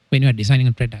to when you are designing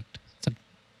a product? So,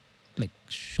 like,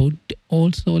 should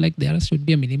also like there should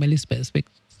be a minimalist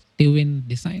perspective in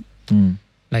design.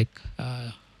 Like,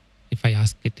 if I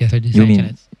ask it as a design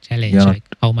mean challenge, you're like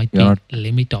how might we you're not-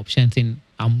 limit options in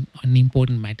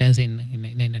unimportant matters in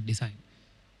a design?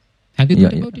 Have you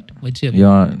thought about it? What's your view?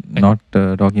 You're not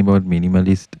talking about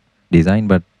minimalist design,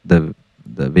 but the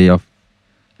way of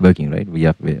working, right? We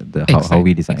have how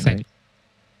we design, Exactly. right?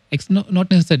 It's not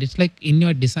necessarily. It's like in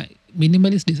your design,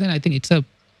 minimalist design. I think it's a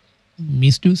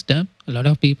misused term. A lot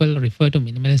of people refer to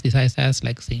minimalist design as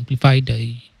like simplified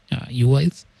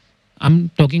UIs. I'm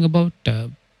talking about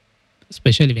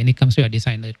especially when it comes to your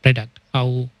design, the product.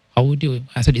 How would you,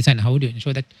 as a designer, how would you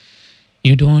ensure that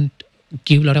you don't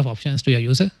give a lot of options to your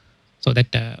user, so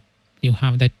that you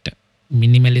have that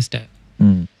minimalist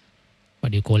Mm.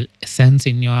 what do you call essence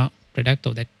in your product,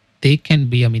 so that they can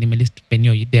be a minimalist when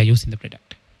they are using the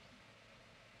product.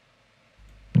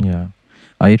 Yeah.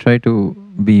 I try to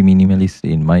be minimalist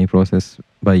in my process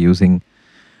by using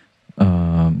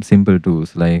simple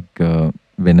tools like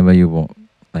whenever you want,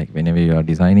 like whenever you are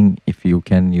designing, if you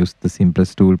can use the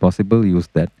simplest tool possible, use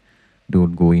that.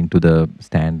 Don't go into the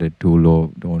standard tool, or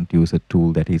don't use a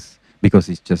tool that is because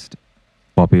it's just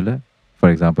popular. For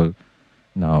example,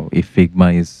 now if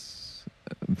Figma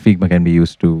can be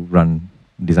used to run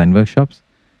design workshops,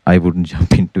 I wouldn't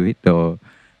jump into it. Or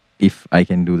if I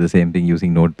can do the same thing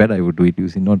using Notepad, I would do it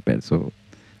using Notepad. So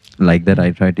like that,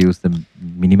 I try to use the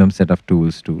minimum set of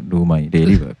tools to do my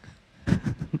daily work.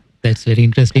 That's very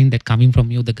interesting. That coming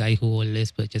from you, the guy who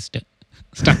always purchased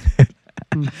stuff.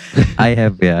 I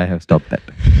have stopped that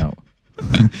now.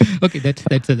 Okay,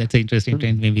 that's an interesting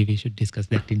trend. Maybe we should discuss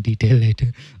that in detail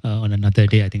later on another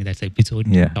day. I think that's episode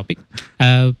Yeah. topic.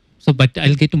 But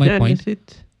I'll get to my Yeah, point. is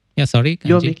it? Yeah, sorry,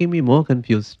 You're Kanji. making me more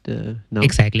confused now.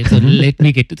 Exactly. So let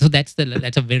me get to. So that's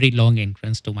a very long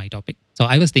entrance to my topic. So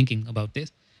I was thinking about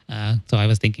this. So I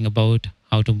was thinking about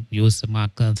how to use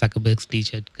Mark Zuckerberg's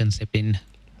T-shirt concept in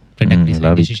product design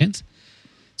love it. decisions.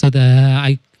 So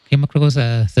I came across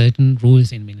certain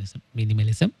rules in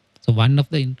minimalism. So one of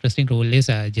the interesting rule is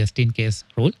just in case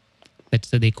rule. That's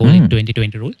they call it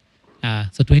 2020 rule.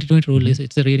 So 2020 rule is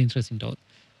it's a really interesting tool.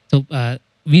 So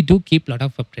we do keep a lot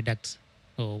of products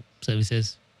or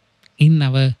services in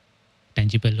our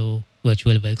tangible or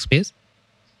virtual workspace,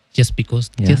 just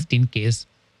because, Yeah. just in case,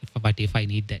 if I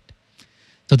need that.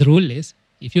 So the rule is,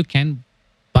 if you can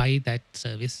buy that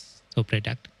service or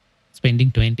product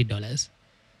spending $20,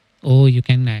 or you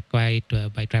can acquire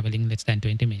it by traveling less than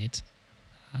 20 minutes.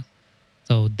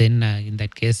 So then in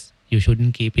that case, you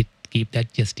shouldn't keep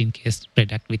that just in case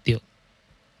product with you.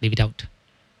 Leave it out.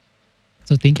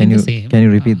 So thinking Can you the same. can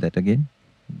you repeat that again?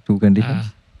 Two conditions.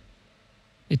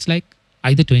 It's like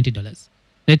either $20.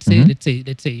 Let's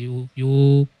say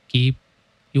you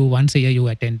once a year you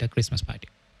attend a Christmas party,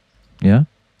 Yeah.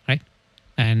 right?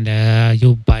 And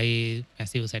you buy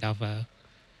massive set of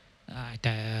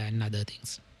and other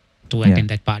things to Yeah. attend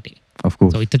that party. Of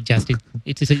course. So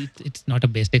it's not a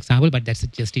best example, but that's a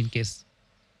just in case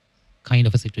kind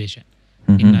of a situation.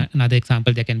 In another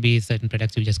example, there can be certain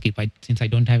products you just keep. Since I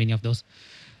don't have any of those,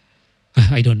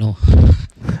 I don't know.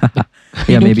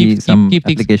 Yeah, do maybe keep some things-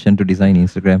 application to design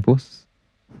Instagram posts.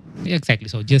 Exactly.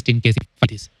 So just in case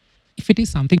if it is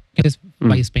something that is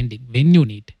by spending when you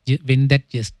need, when that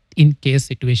just in case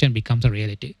situation becomes a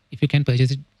reality, if you can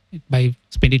purchase it by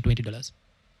spending $20,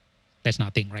 that's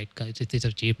nothing, right? 'Cause it's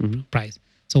a cheap price.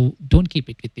 So don't keep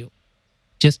it with you.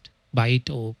 Just buy it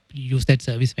or use that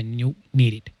service when you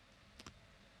need it.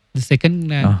 The second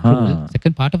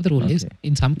second part of the rule is, Okay.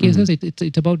 in some cases,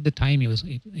 it's about the time you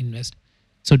invest.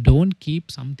 So don't keep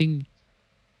something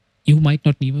you might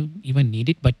not even need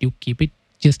it, but you keep it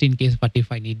just in case. What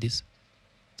if I need this?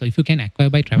 So if you can acquire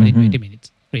by traveling 20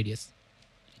 minutes radius,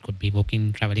 it could be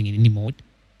walking, traveling in any mode.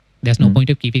 There's no point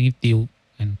of keeping it with you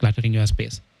and cluttering your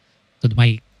space. So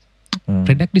my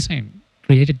product design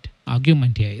related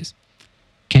argument here is,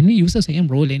 can we use the same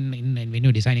role in when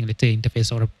you're designing, let's say,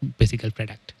 interface or a physical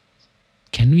product?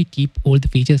 Can we keep all the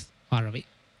features far away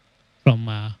from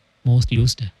most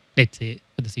used, let's say,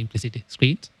 for the simplicity,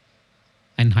 screens,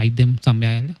 and hide them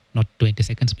somewhere, not 20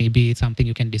 seconds, maybe something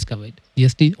you can discover it.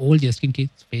 Just in case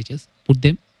features, put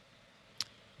them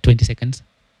 20 seconds.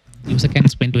 User can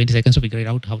spend 20 seconds to figure it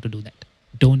out how to do that.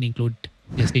 Don't include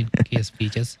just in case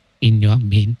features in your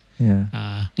main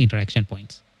Yeah. interaction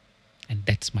points. And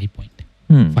that's my point,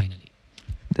 finally.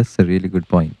 That's a really good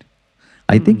point.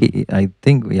 I think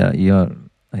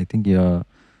you're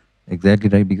exactly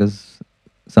right, because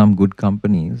some good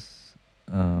companies,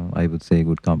 I would say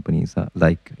good companies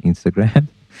like Instagram,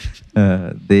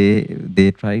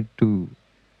 they try to,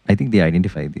 I think they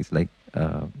identify this like,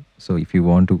 so if you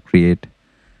want to create,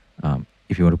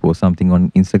 if you want to post something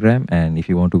on Instagram, and if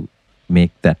you want to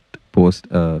make that post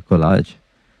a collage,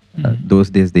 those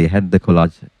days they had the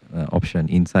collage option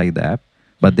inside the app,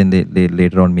 but then they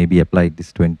later on maybe applied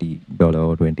this $20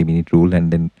 or 20-minute rule,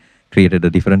 and then created a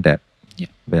different app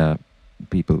where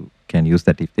people can use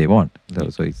that if they want.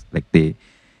 So it's like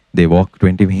they walk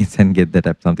 20 minutes and get that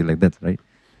app, something like that, right?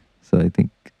 So I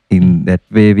think in that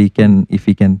way if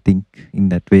we can think in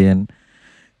that way and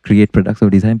create products or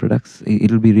design products,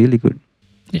 it'll be really good.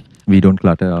 Yeah. We don't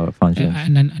clutter our functions.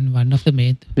 And one of the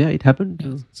main, Yeah, it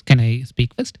happened. can I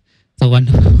speak first? So one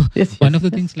Yes, one yes, of the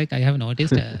yes. things like I have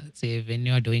noticed, say when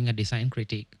you are doing a design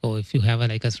critique, or if you have a,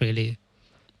 like a really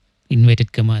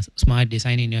inverted commas smart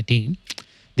design in your team,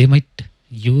 they might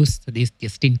use these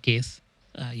just in case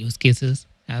use cases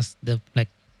as the like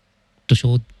to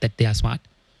show that they are smart,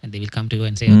 and they will come to you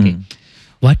and say, okay,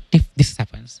 what if this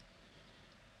happens?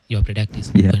 Your product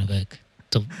is not Yeah. going to work.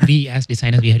 So we as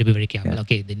designers, we have to be very careful. Yeah.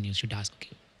 Okay, then you should ask,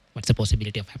 okay, what's the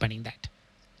possibility of happening that?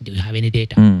 Do you have any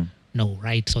data? Mm. No,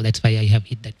 right? So that's why I have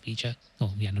hit that feature. So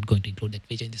we are not going to include that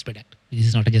feature in this product. This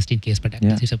is not a just in case product.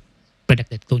 Yeah. This is a product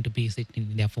that's going to be sitting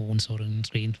in their phones or on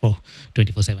screen for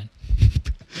 24/7.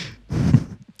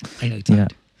 I know it's Yeah,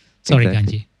 hard. Sorry,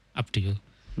 exactly. Ganji. Up to you.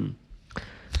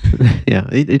 Yeah,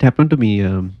 it happened to me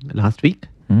last week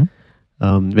Hmm?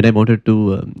 when I wanted to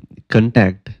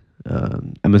contact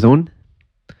Amazon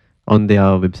on their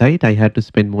website. I had to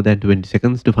spend more than 20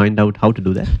 seconds to find out how to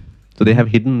do that. So they have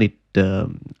hidden it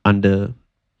under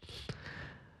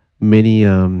many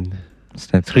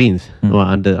Steps. screens Hmm. or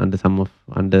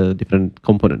under different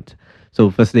components. So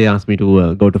first they asked me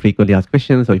to go to frequently asked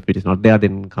questions. So if it is not there,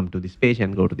 then come to this page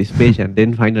and go to this page, and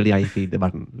then finally I see the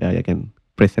button where I can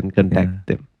press and contact Yeah.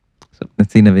 them. So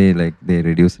That's in a way like they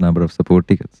reduce the number of support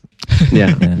tickets.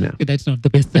 yeah, Yeah. yeah. That's not the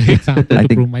best example I to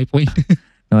think- prove my point.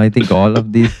 No, I think all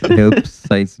of these help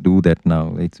sites do that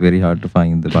now. It's very hard to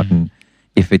find the button.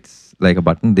 If it's like a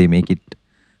button, they make it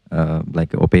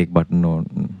like an opaque button, or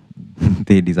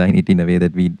they design it in a way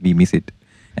that we miss it,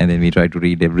 and then we try to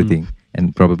read everything,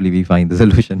 and probably we find the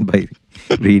solution by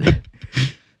reading.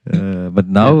 But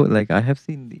now, like I have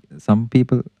seen some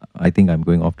people. I think I'm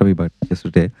going off topic, but just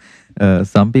to tell,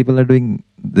 some people are doing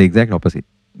the exact opposite.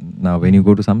 Now, when you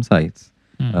go to some sites,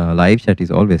 live chat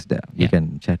is always there. You Yeah.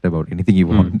 can chat about anything you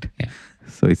want. Yeah.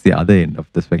 So it's the other end of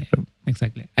the spectrum.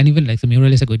 Exactly. And even like the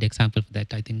mural is a good example for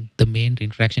that. I think the main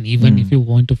interaction, even if you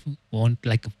want to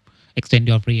extend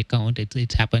your free account,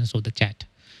 it happens through the chat.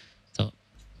 So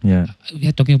Yeah. we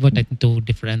are talking about I think two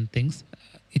different things.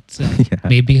 It's Yeah.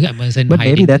 maybe Amazon But maybe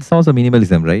hiding that's also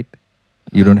minimalism, right?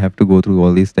 You don't have to go through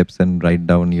all these steps and write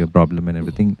down your problem and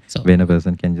everything So- when a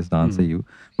person can just answer you.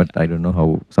 But I don't know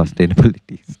how sustainable it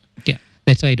is. Yeah,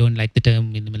 that's why I don't like the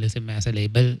term minimalism as a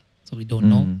label. So we don't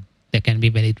know. Mm. There can be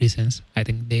valid reasons. I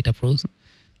think data proves.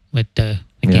 But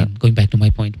again, going back to my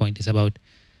point is about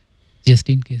just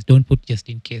in case. Don't put just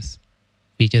in case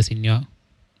features in your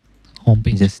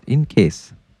homepage. Just in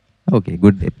case. Okay,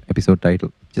 good episode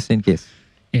title. Just in case.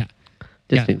 Yeah.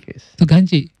 Just Yeah. in case. So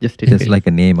Ganji, Just in Just case. like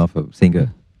a name of a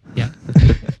singer. yeah.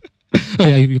 Oh,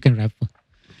 yeah, you can rap.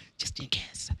 Just in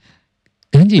case.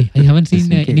 Ganji, I haven't Just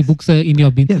seen in any case. books in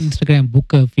your Yes. Instagram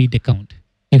book feed account.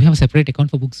 You have a separate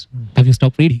account for books. Have you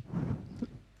stopped reading?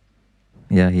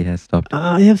 Yeah, he has stopped.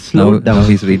 I have Now, slowed down. now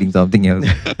he's reading something else.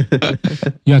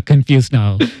 You are confused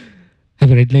now. Have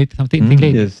you read late something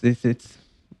late? Yes, it's.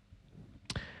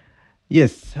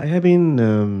 Yes, I have been.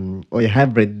 I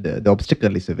have read The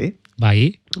Obstacle Is a Way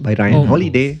By by Ryan Oh.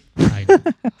 Holiday. I know.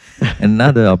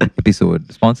 Another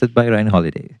episode sponsored by Ryan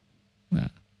Holiday.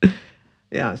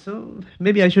 Yeah, so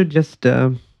maybe I should just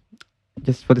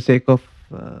for the sake of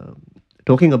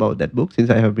talking about that book, since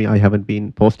I haven't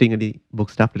been posting any book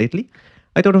stuff lately,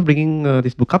 I thought of bringing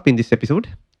this book up in this episode,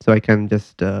 so I can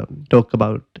just talk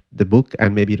about the book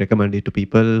and maybe recommend it to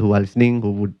people who are listening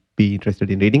who would be interested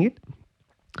in reading it.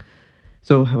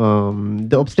 So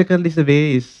The Obstacle Is a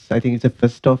Way is, I think it's the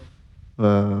first of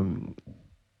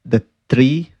the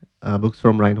three books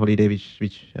from Ryan Holiday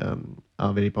which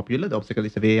are very popular. The Obstacle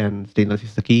Is a Way and Stillness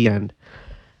is the Key, and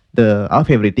our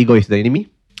favorite, Ego is the Enemy.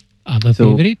 Our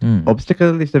So- favorite? Mm.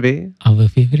 Obstacle is the Way. Our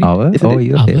favorite? Our? Isn't Oh, it?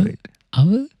 your Our? favorite.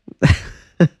 Our?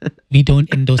 We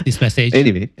don't endorse this message.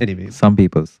 Anyway, Some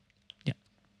people's.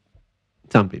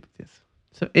 some people, yes.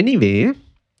 So anyway,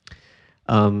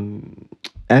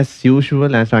 as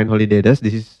usual, as Ryan Holiday does,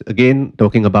 this is again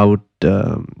talking about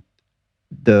the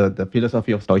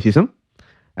philosophy of Stoicism,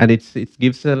 and it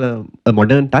gives a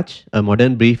modern touch, a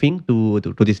modern briefing to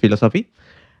this philosophy.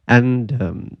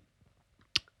 And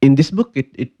in this book,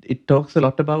 it talks a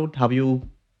lot about how you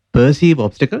perceive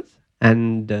obstacles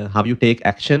and how you take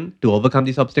action to overcome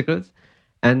these obstacles,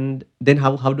 and then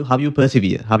how you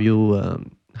persevere, how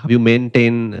you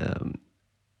maintain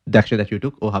the action that you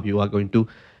took, or how you are going to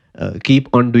keep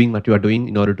on doing what you are doing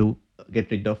in order to get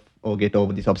rid of or get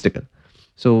over this obstacle.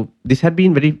 So this had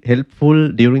been very helpful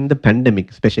during the pandemic,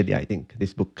 especially I think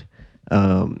this book,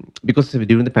 because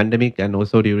during the pandemic and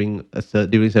also during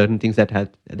certain things that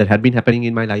had been happening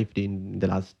in my life in the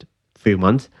last few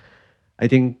months, I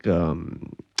think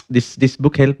this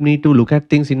book helped me to look at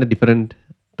things in a different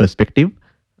perspective.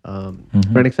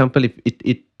 For an example, if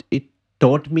it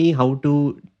taught me how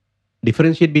to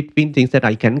differentiate between things that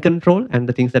I can control and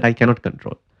the things that I cannot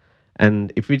control.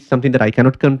 And if it's something that I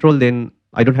cannot control, then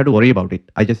I don't have to worry about it.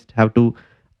 I just have to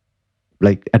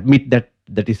like admit that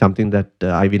that is something that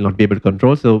I will not be able to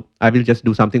control. So I will just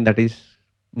do something that is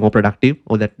more productive,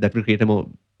 or that will create a more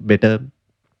better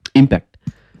impact.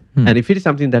 And if it is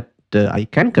something that I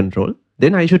can control,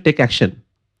 then I should take action.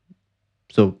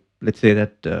 So let's say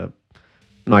that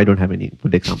no, I don't have any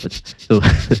good examples. So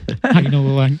I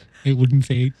know one. I wouldn't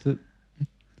say it.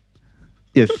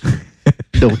 yes,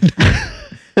 don't.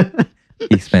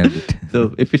 He smelled it.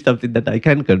 So if it's something that I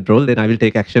can control, then I will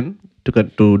take action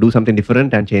to do something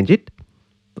different and change it.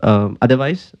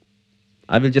 Otherwise,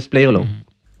 I will just play along.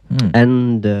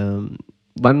 And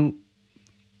one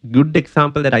good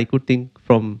example that I could think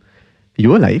from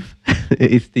your life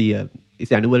is the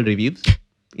annual reviews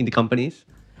in the companies.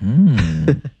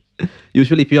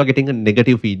 Usually, if you are getting a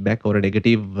negative feedback or a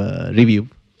negative review,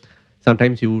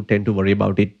 sometimes you tend to worry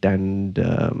about it and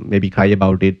maybe cry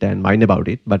about it and whine about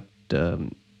it. But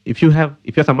if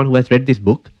you're someone who has read this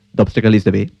book, The Obstacle is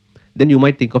the Way, then you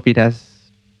might think of it as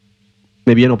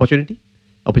maybe an opportunity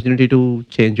to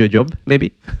change your job,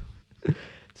 maybe.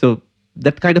 So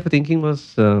that kind of a thinking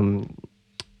was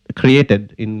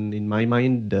created in my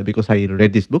mind because I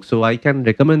read this book. So I can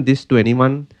recommend this to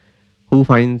anyone who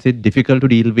finds it difficult to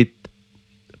deal with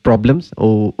problems,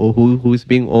 or who is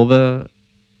being over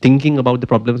thinking about the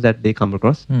problems that they come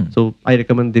across. So I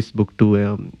recommend this book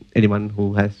to anyone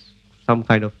who has some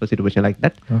kind of a situation like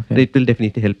that. Okay. It will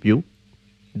definitely help you.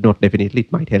 Not definitely,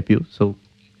 it might help you. So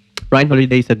Ryan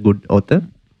Holiday is a good author,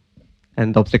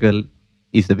 and The Obstacle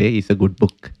is the Way is a good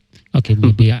book. Okay,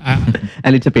 maybe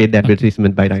And it's a paid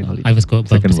advertisement by Ryan Holiday. I was about to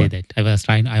Second say one. that.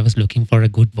 I was looking for a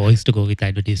good voice to go with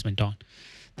advertisement on.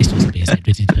 This was a paid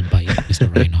advertisement by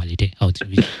Mr. Ryan Holiday.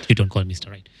 You don't call Mr.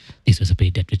 Right. This was a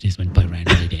paid advertisement by Ryan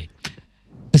Holiday.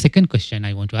 The second question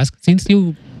I want to ask, since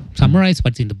you summarize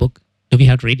what's in the book, do we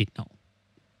have to read it now?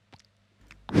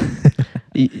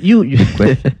 You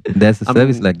Question. There's a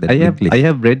service like that. I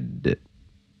have read.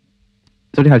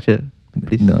 Sorry, Harsha.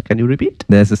 Please, No. can you repeat?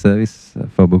 There's a service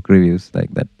for book reviews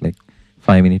like that, like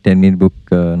 5-minute, 10-minute book,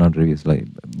 not reviews, like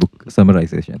book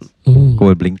summarizations Ooh,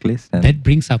 called Blinklist. And that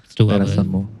brings up to there our are some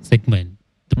more. segment,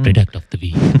 the product of the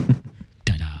week.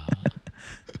 Ta-da.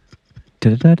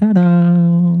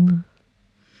 Ta-da-da-da.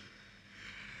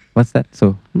 What's that?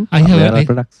 So, I where are have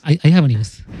products? I have a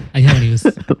news.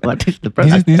 What is the This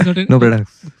product? is not a, No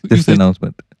products. Just said-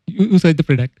 announcement. You said the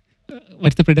product.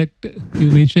 What's the product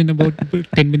you mentioned about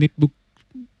 10-minute book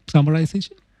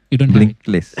summarization? You don't have it.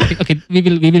 Blinklist. Okay, we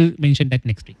will mention that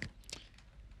next week.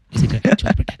 Is it an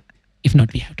actual product? If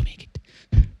not, we have to make it.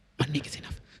 1 week is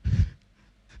enough.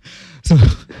 So,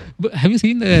 but have you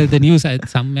seen the news at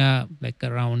somewhere like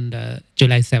around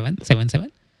July 7th,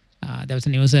 7/7? There was a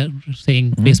news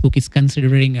saying Facebook is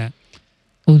considering, not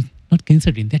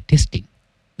considering, they're testing.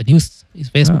 The news is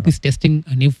Facebook is testing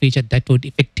a new feature that would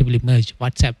effectively merge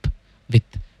WhatsApp with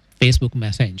Facebook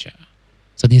Messenger.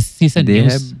 So this is a They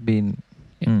news. have been.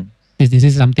 Yeah. This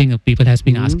is something people has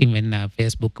been asking when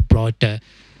Facebook brought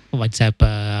WhatsApp.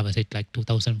 Was it like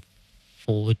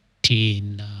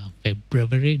 2014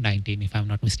 February 19, if I'm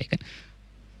not mistaken?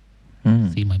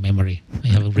 See my memory. I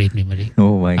have a great memory.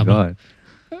 Oh my How God.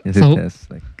 Yes, So- it has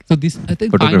like So this, I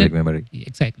think, photographic memory. Yeah,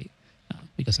 exactly,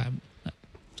 because I'm a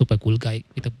super cool guy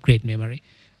with a great memory.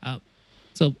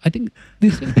 So I think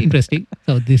this will be interesting.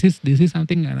 So this is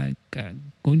something like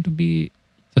going to be.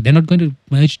 So they're not going to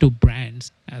merge two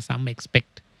brands as some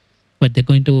expect, but they're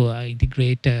going to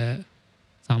integrate in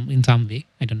some way.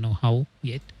 I don't know how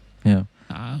yet, Yeah.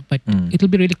 but it'll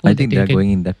be really cool. I think that they're they can-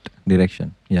 going in that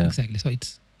direction. Yeah. Exactly. So I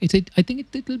think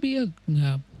it will be a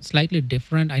slightly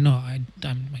different. I know I'm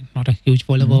not a huge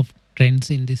follower of trends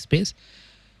in this space,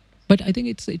 but I think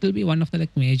it'll be one of the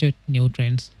like major new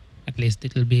trends. At least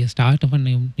it'll be a start of a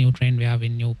new trend where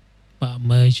when you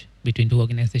merge between two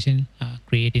organizations,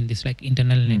 creating this like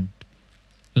internal net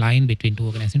line between two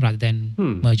organizations rather than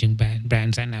merging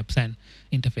brands and apps and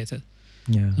interfaces.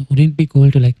 Yeah. So wouldn't it be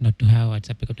cool to like not to have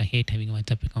WhatsApp account? I hate having a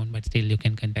WhatsApp account, but still you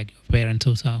can contact your parents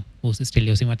who's still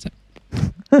using WhatsApp.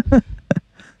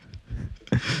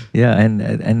 Yeah,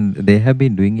 and they have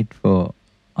been doing it for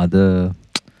other,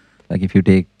 like if you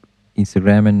take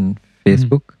Instagram and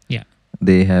Facebook, Yeah.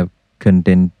 they have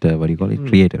content, what do you call it,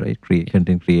 creator, right?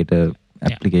 Content creator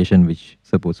Yeah. application which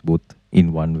supports both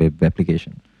in one web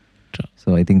application. True.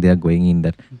 So I think they are going in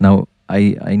that. Now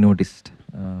I noticed,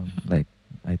 like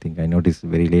I think I noticed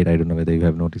very late. I don't know whether you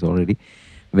have noticed already.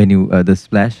 When you the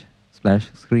splash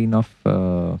screen of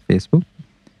Facebook,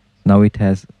 now it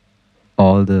has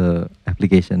all the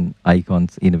application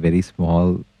icons in a very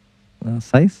small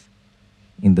size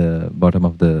in the bottom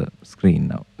of the screen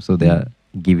now. So they are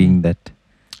giving that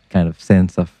kind of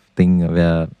sense of thing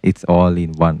where it's all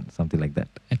in one, something like that.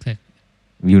 Exactly.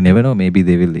 You never know. Maybe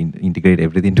they will integrate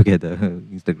everything together,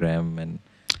 Instagram and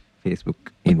Facebook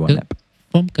in one app.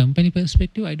 From company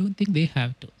perspective, I don't think they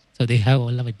have to. So they have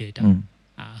all our data. Mm.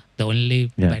 The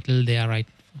only Yeah. battle they are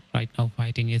right now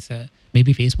fighting is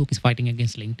maybe Facebook is fighting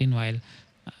against LinkedIn while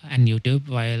and YouTube,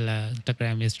 while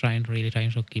Instagram is really trying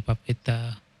to keep up with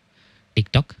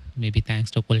TikTok. Maybe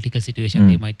thanks to political situation,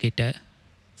 they might get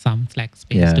some slack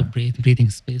space to Yeah.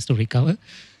 breathing space to recover.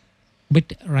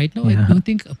 But right now, I Yeah. don't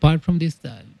think apart from this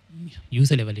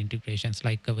user level integrations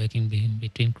like working between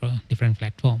different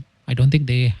platform, I don't think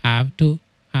they have to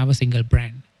have a single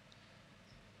brand.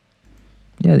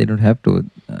 Yeah, they don't have to.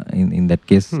 In that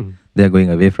case, they are going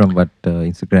away from what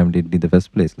Instagram did in the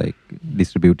first place, like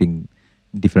distributing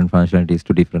different functionalities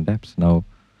to different apps. Now,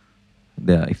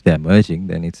 if they are merging,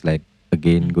 then it's like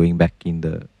again going back in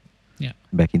the Yeah.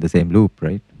 same loop,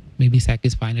 right? Maybe Zach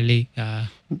is finally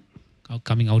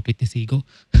coming out with his ego,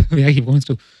 where he wants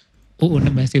to own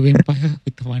a massive empire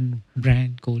with one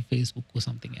brand called Facebook or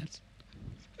something else.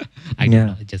 I don't Yeah.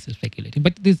 know, just speculating.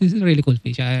 But this is a really cool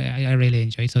feature. I really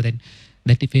enjoy it. So then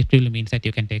that effectively means that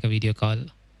you can take a video call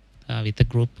with a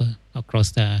group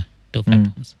across the two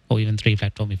platforms or even three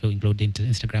platforms if you include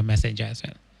Instagram Messenger as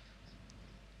well.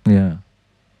 Yeah,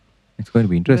 it's going to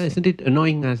be interesting. Isn't it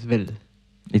annoying as well?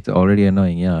 It's already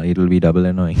annoying. Yeah, it'll be double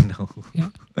annoying now. Yeah.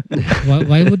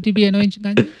 why would it be annoying,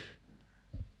 Ganji?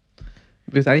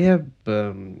 Because I have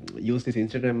used this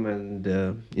Instagram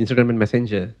and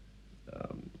Messenger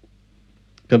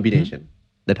combination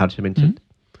that Harsha mentioned,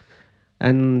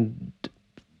 and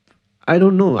I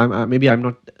don't know. Maybe I'm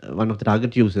not one of the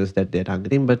target users that they're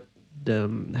targeting, but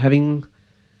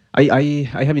I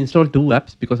have installed two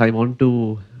apps because I want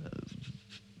to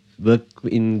work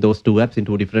in those two apps in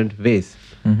two different ways.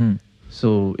 Mhm.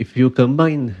 So if you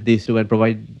combine these two and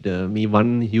provide me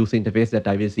one user interface that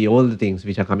I will see all the things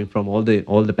which are coming from all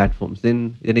the platforms,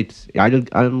 then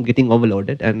I'm getting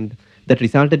overloaded, and that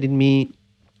resulted in me.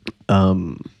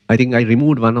 I think I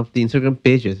removed one of the Instagram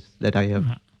pages that I have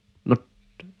not,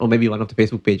 or maybe one of the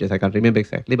Facebook pages. I can't remember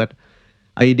exactly, but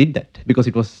I did that because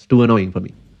it was too annoying for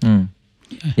me. Mm.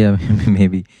 Yeah,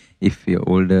 maybe if you're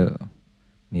older,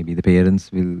 maybe the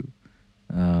parents will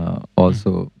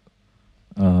also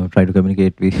try to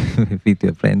communicate with with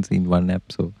your friends in one app.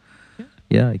 So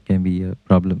yeah, it can be a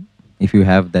problem if you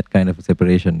have that kind of a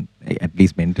separation, at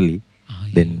least mentally.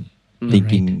 Then You're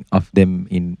thinking of them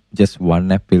in just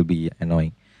one app will be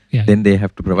annoying. Yeah. Then they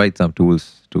have to provide some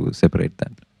tools to separate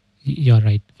that. You're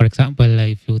right. For example,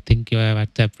 if you think your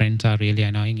WhatsApp friends are really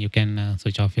annoying, you can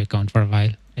switch off your account for a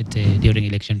while. Let's say during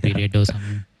election period or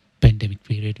some pandemic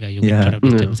period where you Yeah. get out of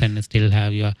distance and still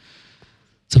have your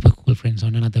super cool friends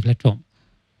on another platform.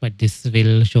 But this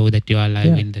will show that you are live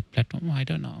Yeah. in that platform. I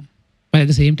don't know. But at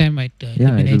the same time, it Yeah, it'll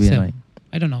eliminates be some. annoying.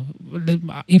 I don't know.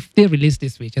 If they release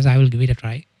these features, I will give it a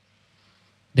try.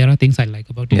 There are things I like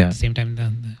about it. Yeah. At the same time,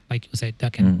 like you said, there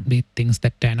can Mm. be things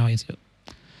that annoys you.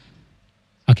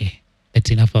 Okay,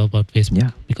 that's enough about Facebook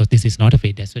Yeah. because this is not a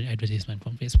paid advertisement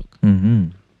from Facebook.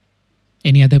 Mm-hmm.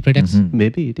 Any other products? Mhm.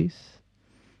 Maybe it is.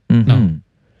 Mhm.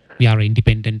 We are an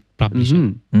independent publisher.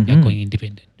 Mhm. We are Mhm. going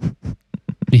independent.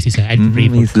 This is an ad-free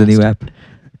Mhm, it's the new app.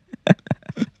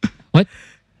 What?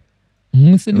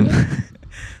 It's a new app?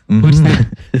 What's that?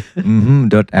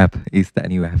 Dot app is the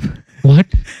new app. What?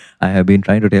 I have been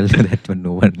trying to tell you that, but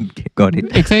no one got it.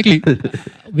 Exactly.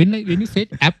 when you said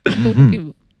app, I thought,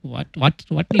 okay,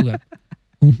 what new app?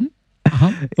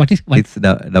 What is what? It's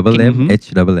double M Mhm.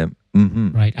 H double M.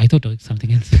 Mhm. Right. I thought it was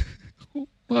something else.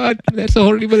 What? That's a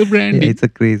horrible branding. Yeah, it's a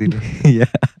crazy.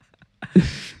 Yeah.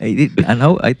 And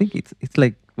now I think it's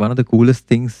like one of the coolest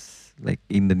things like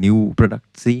in the new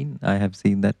product scene. I have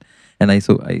seen that, and I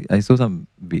saw some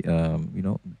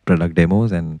product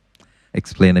demos and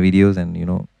explainer videos and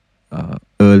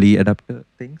early adapter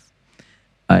things.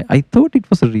 I thought it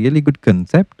was a really good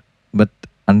concept, but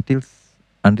until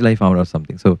I found out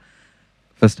something. So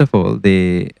first of all,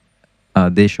 they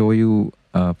show you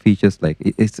features like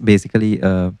it's basically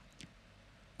what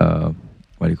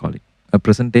do you call it, a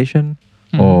presentation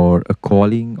or a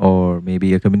calling or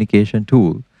maybe a communication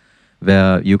tool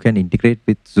where you can integrate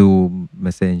with Zoom,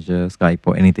 Messenger, Skype,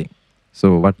 or anything.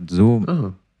 So what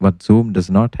Zoom does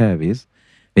not have is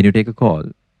when you take a call,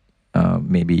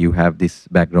 maybe you have this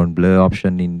background blur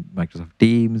option in Microsoft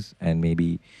Teams, and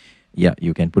maybe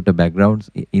you can put the backgrounds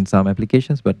in some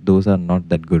applications, but those are not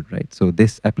that good, right? So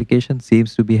this application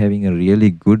seems to be having a really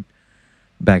good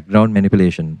background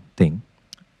manipulation thing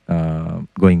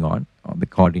going on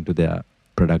according to their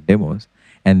product demos.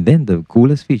 And then the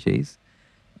coolest feature is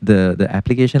the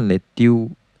application let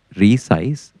you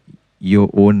resize your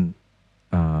own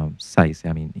size.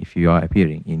 I mean, if you are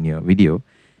appearing in your video,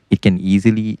 it can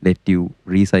easily let you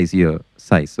resize your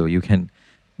size. So you can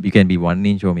be 1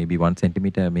 inch or maybe 1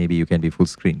 centimeter. Maybe you can be full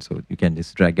screen. So you can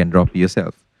just drag and drop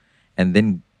yourself, and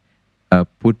then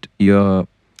put your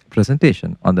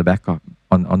presentation on the back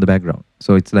on the background.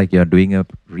 So it's like you're doing a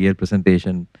real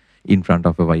presentation in front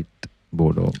of a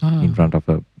whiteboard or in front of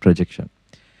a projection.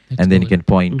 That's And then you cool. can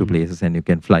point to Mhm. places, and you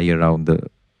can fly around the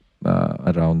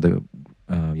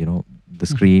the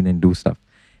screen and do stuff.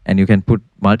 And you can put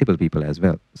multiple people as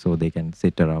well, so they can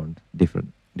sit around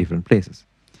different places.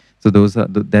 So those are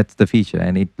that's the feature,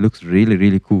 and it looks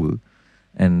really cool,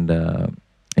 and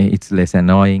it's less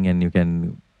annoying. And you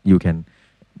can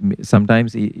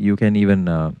sometimes you can even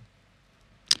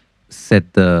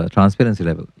set the transparency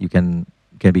level. You can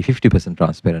be 50%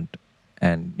 transparent,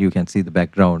 and you can see the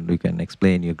background. You can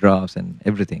explain your graphs and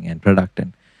everything and product,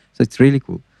 and so it's really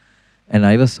cool. And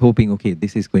I was hoping, okay,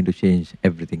 this is going to change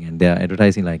everything, and they're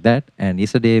advertising like that. And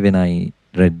yesterday when I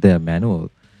read the manual,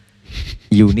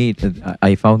 you need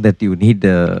I found that you need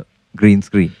a green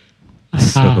screen.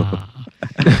 Ah.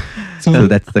 So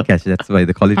that's the catch. That's why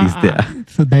the quality is there.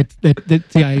 So that's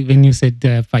yeah, when you said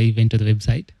if I went to the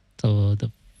website, so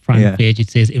the front Yeah. page it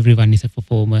says everyone is a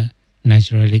performer,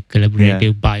 naturally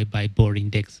collaborative, by board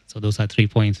index. So those are 3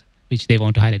 points which they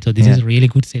want to highlight. So this Yeah. is really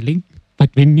good selling. But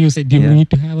when you said you Yeah. need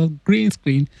to have a green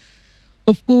screen,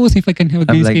 of course, if I can have a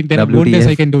I'm green like, screen, there are wonders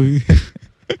I WTF. can do.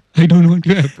 I don't want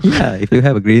to have. Yeah, if you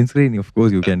have a green screen, of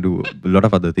course you can do a lot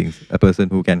of other things. A person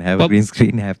who can have a But- green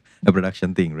screen have a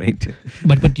production thing, right?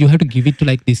 But you have to give it to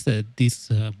like this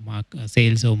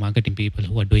sales or marketing people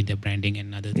who are doing their branding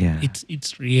and other things. Yeah.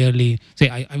 It's really say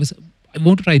I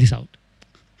want to try this out.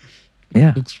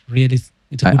 Yeah. Looks really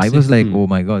it's a good I was sales. like, Hmm. oh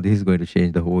my god, this is going to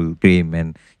change the whole game.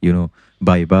 And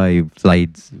bye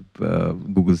slides,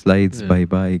 Google Slides, Yeah.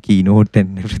 bye Keynote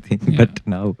and everything. Yeah. But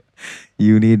now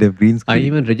you need a green I screen.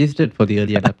 even registered for the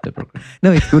early adapter program.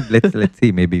 No, it's good. Let's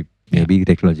see. Maybe Yeah.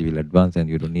 technology will advance and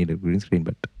you don't need a green screen.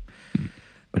 But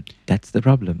that's the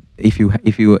problem. If you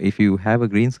have a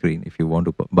green screen, if you want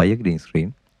to buy a green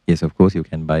screen, yes, of course you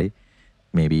can buy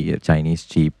maybe a Chinese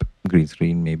cheap green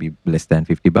screen, maybe less than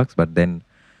 $50. But then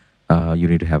you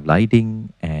need to have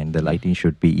lighting, and the lighting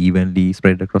should be evenly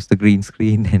spread across the green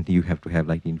screen, and you have to have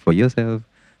lighting for yourself.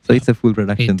 So it's a full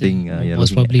production thing. You're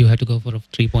Most looking probably at. you have to go for a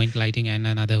 3-point lighting and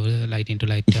another lighting to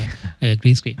light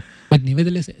green screen. But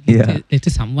nevertheless, Yeah. let's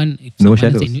say someone if No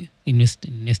someone is shadows.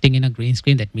 investing in a green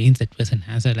screen, that means that person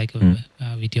has a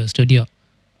video studio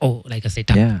or like a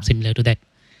setup Yeah. similar to that.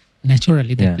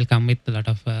 Naturally, that Yeah. will come with a lot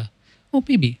of.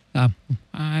 Maybe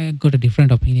I got a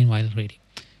different opinion while reading.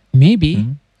 Maybe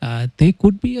Mhm. they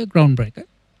could be a groundbreaker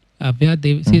where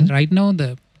they see Mhm. right now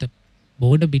the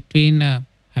border between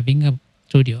having a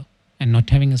studio and not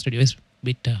having a studio is a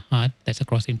bit hard. That's a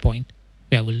crossing point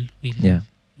where we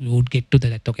would get to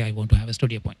that. Okay, I want to have a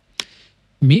studio point.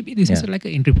 Maybe this is Yeah. like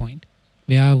an entry point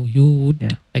where you would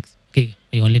Yeah. like, okay,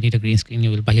 you only need a green screen.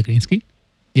 You will buy a green screen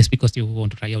just because you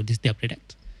want to try out the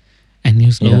update, and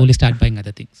you slowly start buying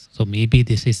other things. So maybe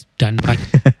this is done by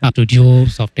Studio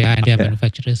Software and their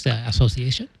Manufacturers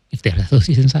Association, if their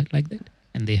associations are like that,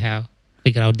 and they have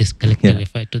figured out this collective Yeah.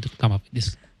 effort to come up with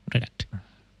this product.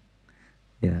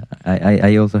 Yeah,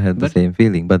 I also had the But- same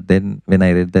feeling, but then when I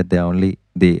read that they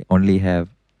only have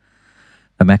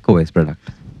a Mac OS product,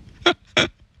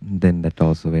 then that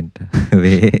also went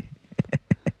away.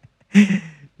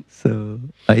 So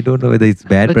I don't know whether it's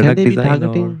bad But can product they be design or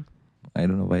targeting? I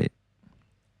don't know why.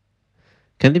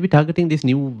 Can they be targeting this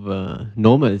new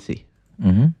normalcy?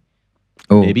 Mm-hmm.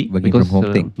 Oh, Maybe working because from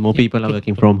home thing. more Yeah, people are true,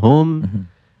 working true. from home, Mhm.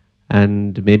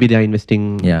 and maybe they are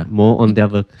investing Yeah. more on their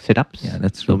work setups. Yeah,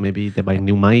 that's So true. maybe they're buying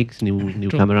new mics, new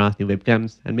True. cameras, new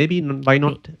webcams, and maybe why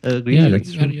not green Yeah, screen?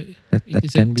 that's true. That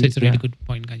it's, can be, it's a really yeah. good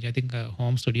point, Ganji. I think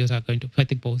home studios are going to, I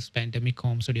think post-pandemic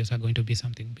home studios are going to be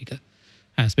something bigger,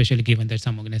 especially given that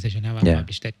some organizations have Yeah.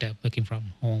 published that working from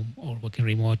home or working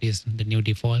remote is the new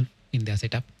default in their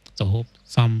setup. So hope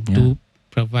some Yeah. do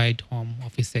provide home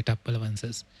office setup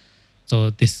allowances. So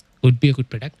this could be a good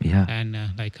product. Yeah. And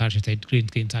like Harsha said, green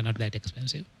screens are not that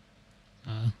expensive.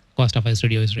 Cost of a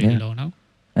studio is really Yeah. low now.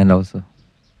 And also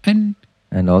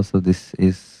this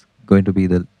is going to be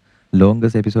the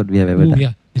longest episode we have ever done.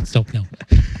 Yeah, let's stop now.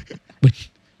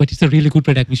 but it's a really good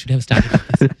product. We should have started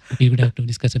with this. We would have to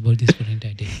discuss about this for an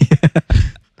entire day.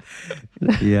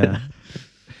 Yeah.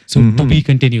 So to Mhm. be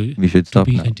continued. We should To stop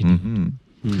be now. continued. Mhm.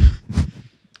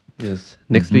 Yes.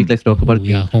 Next week, let's talk about Oh,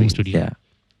 yeah, green home screen. studio. Yeah.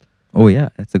 Oh yeah,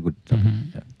 that's a good topic.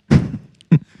 Mhm.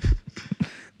 Yeah.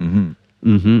 Mhm.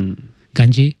 Mm-hmm.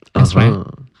 Ganji, that's right.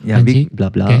 Uh-huh. Yeah, Ganji, Blah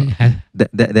blah. okay,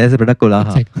 there's a product called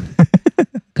AHA. exactly.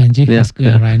 Kanji, Yeah, has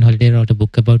yeah. Ryan Holiday wrote a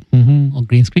book about on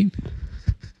green screen?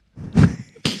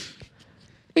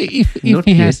 If Not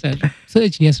he yet. has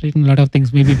search, he has written a lot of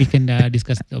things. Maybe we can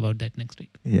discuss about that next week.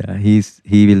 Yeah,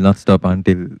 he will not stop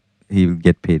until he will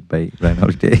get paid by Ryan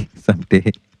Holiday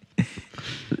someday.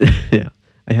 Yeah.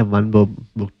 I have one more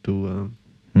book to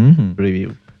Mm-hmm.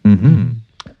 review.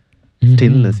 Mm-hmm.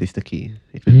 Stillness is the key.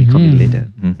 It will be coming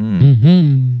later. Mm-hmm.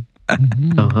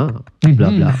 Mm-hmm. Uh-huh. Blah,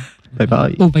 blah.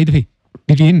 Bye-bye. Oh, by the way,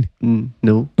 did you end?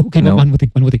 No. Okay, No. one more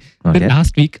thing. Okay. The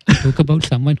last week, I talked about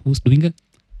someone who's doing a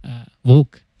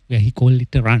walk where he called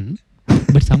it a run.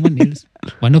 But someone else,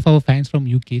 one of our fans from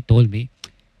UK told me,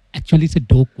 actually it's a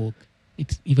dog walk.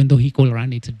 It's even though he called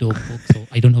run, it's a dog walk. So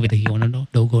I don't know whether he owned a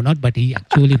dog or not, but he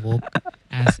actually walked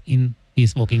as in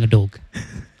he's walking a dog.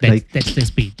 That's the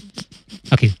speed.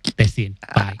 Okay, that's the end.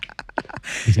 Bye.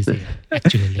 This is the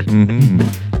actual end. Mm-hmm.